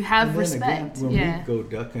definitely, you have respect. Again, when we go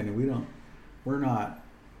duck hunting, we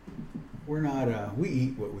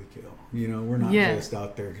eat what we kill. You know, we're not just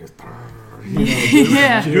out there just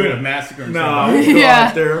doing a massacre. No, we go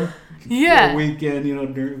out there for a weekend,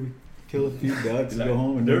 we kill a few ducks, and go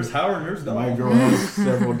home. And there's Howard and there's Dog. My girl has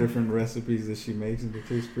several different recipes that she makes, and they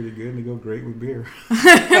taste pretty good, and they go great with beer. See,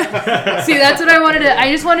 that's what I wanted to.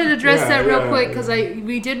 I just wanted to address that real quick because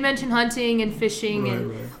we did mention hunting and fishing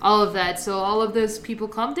and all of that. So all of those people,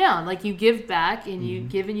 calm down. Like you give back and you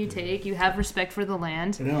give and you take. You have respect for the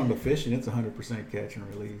land. And then on the fishing, it's 100% catch and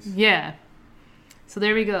release. Yeah. So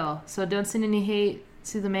there we go. So don't send any hate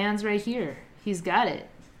to the man's right here. He's got it.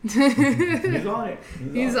 He's on it.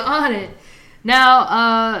 He's on it. Now,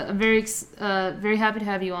 I'm very happy to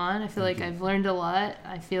have you on. I feel like I've learned a lot.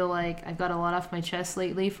 I feel like I've got a lot off my chest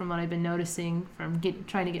lately from what I've been noticing from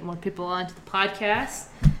trying to get more people onto the podcast.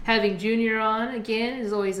 Having Junior on again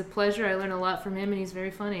is always a pleasure. I learn a lot from him, and he's very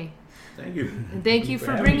funny. Thank you. And thank you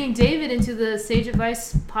for bringing David into the Sage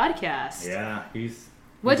Advice podcast. Yeah, he's.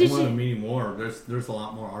 What did you meet more? There's a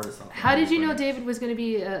lot more artists out there. How did you know David was going to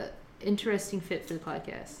be a interesting fit for the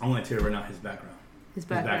podcast? I'm going to tell you right now his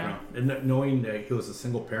background. And knowing that he was a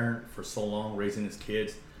single parent for so long, raising his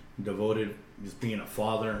kids, devoted, just being a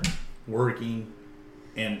father, working,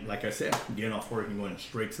 and like I said, getting off work and going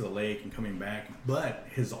straight to the lake and coming back. But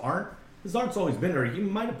his art's always been there. He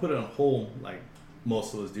might have put it on hold, like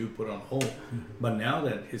most of us do, put it on hold. But now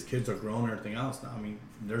that his kids are grown and everything else, I mean,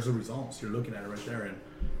 there's the results. You're looking at it right there. And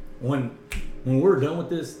when we're done with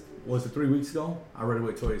this, was it 3 weeks ago? I right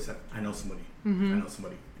away told you, said, I know somebody. Mm-hmm. I know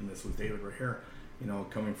somebody. And this was David right here.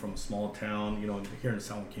 Coming from a small town, here in the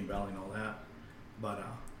San Joaquin Valley and all that. But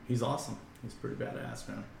he's awesome. He's pretty badass,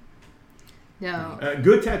 man. No.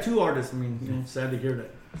 Good tattoo artist. I mean, sad to hear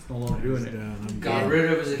that It's no longer doing it. Got rid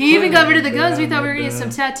of his He even got rid of the equipment. guns. We thought we were Yeah, gonna get some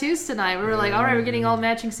tattoos tonight. We were like, all right, we're getting all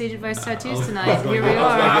matching Sage Advice tattoos tonight. I was Here we gonna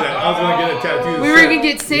are. get a tattoo. We were gonna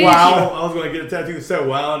get Sage. Wow. I was gonna get a tattoo that said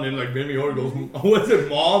wow, and then like Benny Orr goes, was it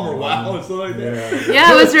mom or wow and stuff like that?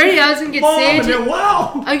 Yeah, I was ready. I was gonna get Mom Sage. and then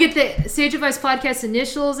wow. I'm gonna get the Sage Advice podcast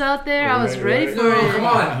initials out there. I was Right, ready right. for No, it. come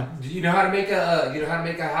on. Do you know how to make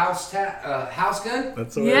a house gun?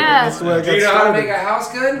 That's the way. Yeah. That's the way I Do got you know how to started. make a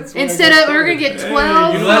house gun? Instead of we're gonna get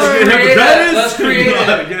 12. You know, Let's for- create hepatitis. let's create You know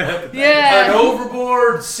how to a- get hepatitis. Yeah. An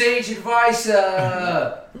overboard Sage Advice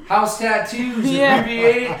house tattoos Yeah.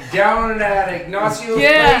 abbreviated down at Ignacio's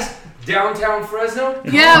Yeah. place, downtown Fresno.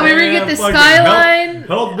 Yeah, we were gonna get the Fucking skyline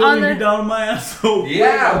Help on Billy the. get down on my ass. So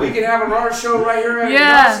Yeah, we can have an art show right here at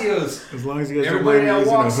Yeah. Ignacio's. As long as you guys don't Everybody mind that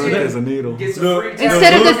using a walks hook in as a needle. gets a No, free no.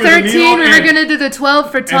 Instead of the Look at the 13, we were needle gonna do the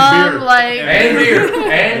 12 for Tom. beer. Like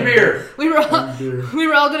and beer. we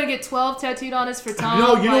were all gonna get 12 tattooed on us for Tom.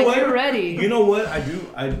 You know like, what? We're ready. You know what?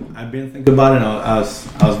 I've been thinking about it. I was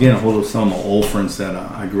getting a hold of some of my old friends that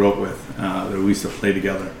I grew up with that we used to play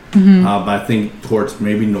together. But I think towards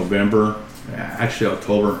maybe November, actually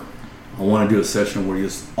October, I want to do a session where you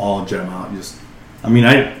just all jam out.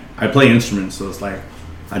 I play instruments, so it's like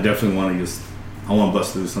I definitely want to I want to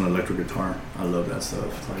bust loose on electric guitar. I love that stuff.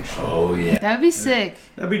 It's like Oh yeah. That'd be sick.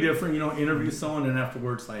 that'd be different. Interview someone and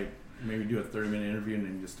afterwards like maybe do a 30-minute interview and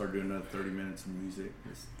then just start doing another 30 minutes of music.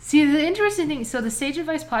 See, the interesting thing, so the Sage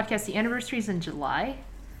Advice podcast, the anniversary is in July.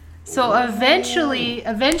 So eventually,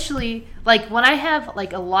 like when I have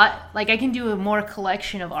like a lot, like I can do a more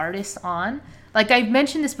collection of artists on. Like I've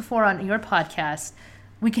mentioned this before on your podcast,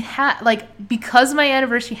 we can have like because my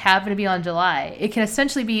anniversary happened to be on July, it can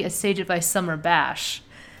essentially be a Sage Advice summer bash,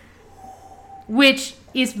 which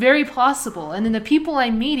is very possible. And then the people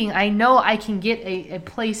I'm meeting, I know I can get a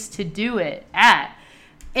place to do it at.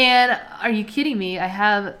 And are you kidding me? I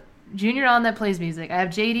have Junior on that plays music. I have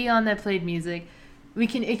JD on that played music.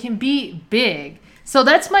 It can be big. So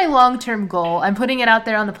that's my long-term goal. I'm putting it out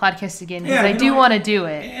there on the podcast again because I do want to do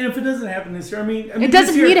it. And if it doesn't happen this year, I mean It doesn't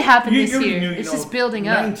this year, need to happen you this already year. knew, It's just building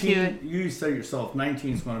up 19, to it. You said yourself,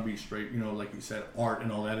 19 is going to be straight, like you said, art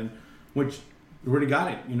and all that, and which we already got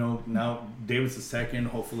it. Now David's the second.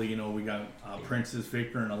 Hopefully, we got Princess,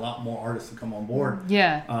 Victor, and a lot more artists to come on board.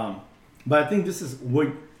 Yeah. But I think this is what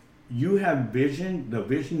you have vision, the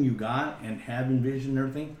vision you got, and have envisioned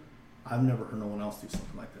everything. I've never heard no one else do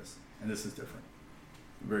something like this, and this is different.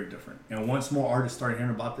 Very different. And once more artists start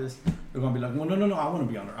hearing about this, they're gonna be like, "Well, no, I want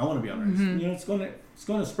to be on there. I want to be on there." Mm-hmm. It's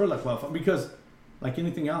gonna spread like wildfire because, like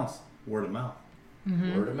anything else, word of mouth.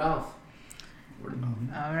 Mm-hmm. Word of mouth. Word of mouth.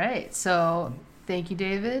 All right. So thank you,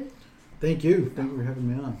 David. Thank you. Thank you for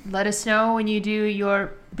having me on. Let us know when you do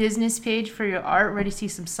your business page for your art. Ready to see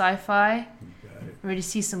some sci-fi. You got it. Ready to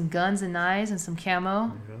see some guns and knives and some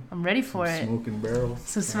camo. Yeah. I'm ready for it. Smoking barrels.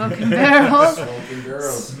 Some smoking barrels. Smoking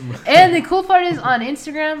girls. And the cool part is on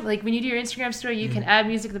Instagram, like when you do your Instagram story, you can add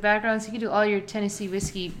music in the background. So you can do all your Tennessee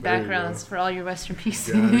whiskey There you backgrounds go. for all your Western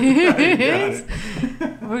pieces. Got it.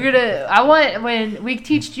 When we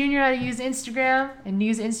teach Junior how to use Instagram and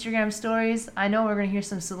use Instagram stories, I know we're going to hear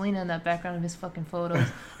some Selena in that background of his fucking photos.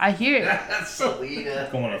 I hear it. That's Selena.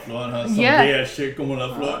 Going up flood, huh? Some Yeah. gay ass shit going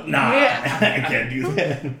up flood. Nah, Yeah. I can't do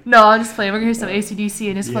that. No, I'm just playing. We're going to hear some AC/DC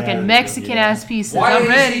and his fucking Mexican ass pieces. Why I'm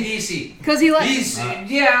ready. AC/DC? Because he like.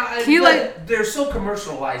 He they're so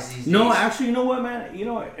commercialized these No, days. actually, you know what, man?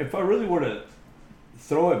 If I really were to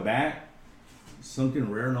throw it back, something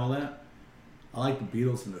rare and all that, I like the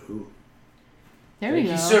Beatles and the Who. There we Thank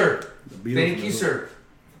go. you, sir. The Beatles Thank and you, the sir.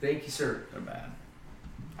 Thank you, sir. Who. They're bad.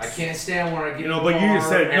 I can't stand when I get in the But you car just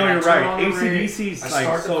said, and no, I you're turn right. on the radio, AC/DC I is like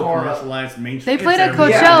start the so car up. commercialized, mainstream. They played It's at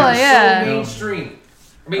everywhere. Coachella, they're yeah. so mainstream.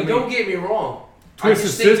 I mean, don't get me wrong. I Twisted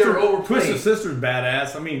just think they're Sister, overplayed. Twisted Sister's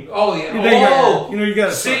badass. I mean, Oh yeah. you got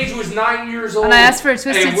to. Sage was 9 years old. And I asked for a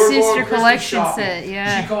Twisted Hey, we're going Sister Christmas collection shopping. set,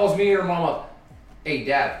 yeah. She calls me and her mom up. Hey,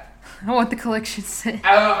 Dad. I want the collection set.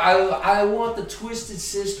 I want the Twisted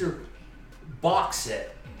Sister box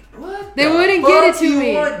set. What? They the wouldn't get it fuck to you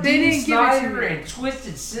me. Want They Dee didn't give it to Snider me. and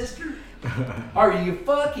Twisted Sister? Are you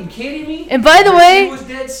fucking kidding me? And by the She way, was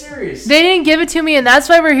dead serious. they didn't give it to me, and that's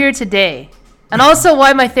why we're here today. And also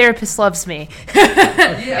why my therapist loves me.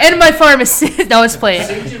 And my pharmacist. No, it's playing.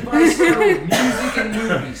 Sage Advice started with music and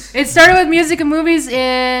movies. It started with music and movies,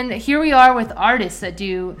 and here we are with artists that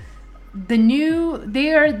do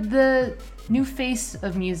they are the new face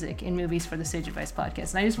of music and movies for the Sage Advice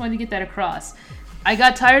podcast. And I just wanted to get that across. I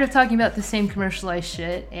got tired of talking about the same commercialized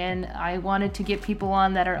shit, and I wanted to get people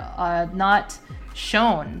on that are not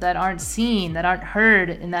shown, that aren't seen, that aren't heard,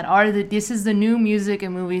 and that are this is the new music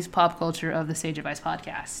and movies pop culture of the Sage Advice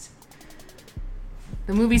podcast.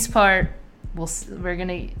 the movies part, we're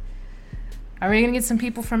gonna. Are we gonna get some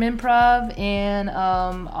people from improv and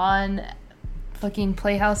on fucking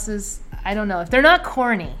playhouses? I don't know. If they're not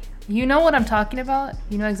corny, you know what I'm talking about.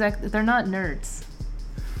 You know exactly. They're not nerds.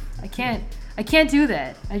 I can't do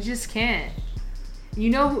that. I just can't. You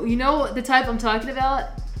know the type I'm talking about.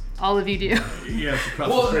 All of you do. Yeah.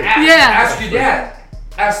 Well, ask your dad.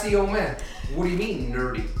 Ask the old man. What do you mean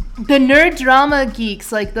nerdy? The nerd drama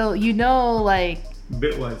geeks, like like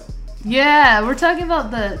Bitwise. Yeah, we're talking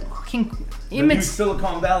about the fucking The new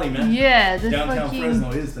Silicon Valley, man. Yeah, the downtown fucking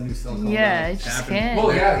Fresno is the new Silicon Valley. Yeah, I just can't.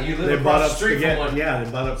 Well, yeah, you live across the street from one. Yeah,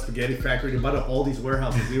 they bought up Spaghetti Factory. They bought up all these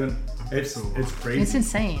warehouses. Even it's crazy. It's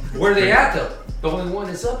insane. Where are they at though? The only one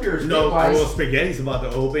that's up here is No, Bitwise. well, Spaghetti's about to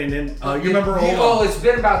open, and you remember all? Well, it's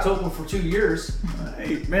been about to open for 2 years.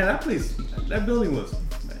 Hey, man, that place, that building was.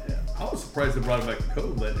 Man, I was surprised they brought it back to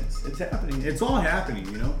code, but it's happening. It's all happening,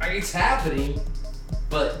 you know. It's happening,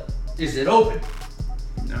 but is it open?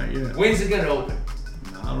 Not yet. When's it gonna open?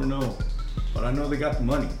 I don't know, but I know they got the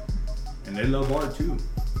money, and they love art too.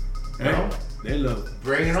 Hey, Well, they love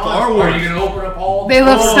bring it on. Star Wars. Are you gonna open up all? They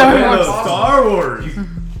love Star they Wars. love Star Wars.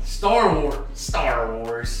 Star Wars. Star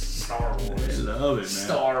Wars. Star They Wars. love it, man.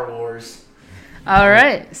 Star Wars. All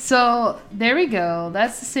right, so there we go.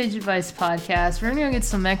 That's the Sage Advice podcast. We're gonna go get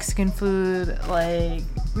some Mexican food. Like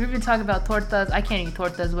we've been talking about tortas. I can't eat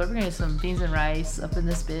tortas, but we're gonna get some beans and rice up in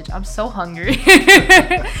this bitch. I'm so hungry.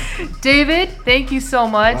 David, thank you so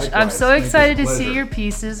much. Likewise. I'm so Thank you. excited to Pleasure. see your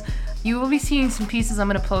pieces. You will be seeing some pieces I'm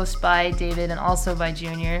gonna post by David and also by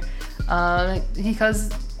Junior, because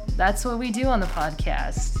that's what we do on the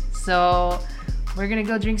podcast. So we're gonna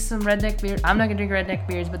go drink some redneck beer. I'm not gonna drink redneck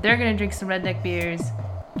beers, but they're gonna drink some redneck beers,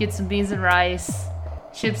 get some beans and rice,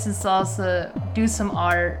 chips and salsa, do some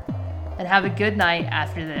art, and have a good night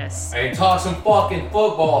after this. Hey, talk some fucking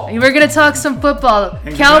football. And we're gonna talk some football. And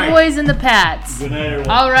good Cowboys and the Pats. Good night, everyone.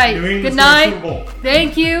 All right. New England's Good going night. Super Bowl.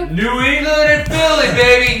 Thank you. New England and Philly,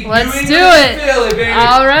 baby. Let's New do England it. and Philly, baby.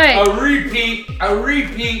 All right. A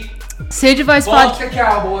repeat. Sage Advice Fuck Podcast. the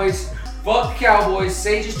Cowboys. Fuck the Cowboys.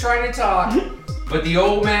 Sage is trying to talk, but the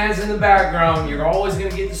old man's in the background. You're always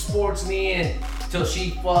gonna get the sports in the end till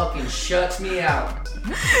she fucking shuts me out.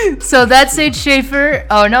 So that's Sage Schaefer.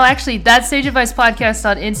 Oh no, actually, that's Sage Advice Podcast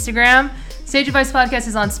on Instagram. Sage Advice Podcast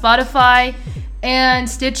is on Spotify and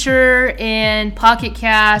Stitcher and Pocket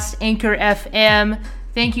Cast, Anchor FM.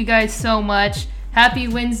 Thank you guys so much. Happy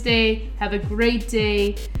Wednesday. Have a great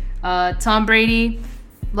day. Tom Brady,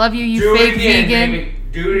 love you, you Do fake it again, vegan. baby.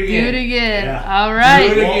 Do it again. Do it again. Yeah. All right.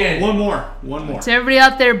 Do it again. One more. To everybody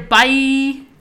out there, bye.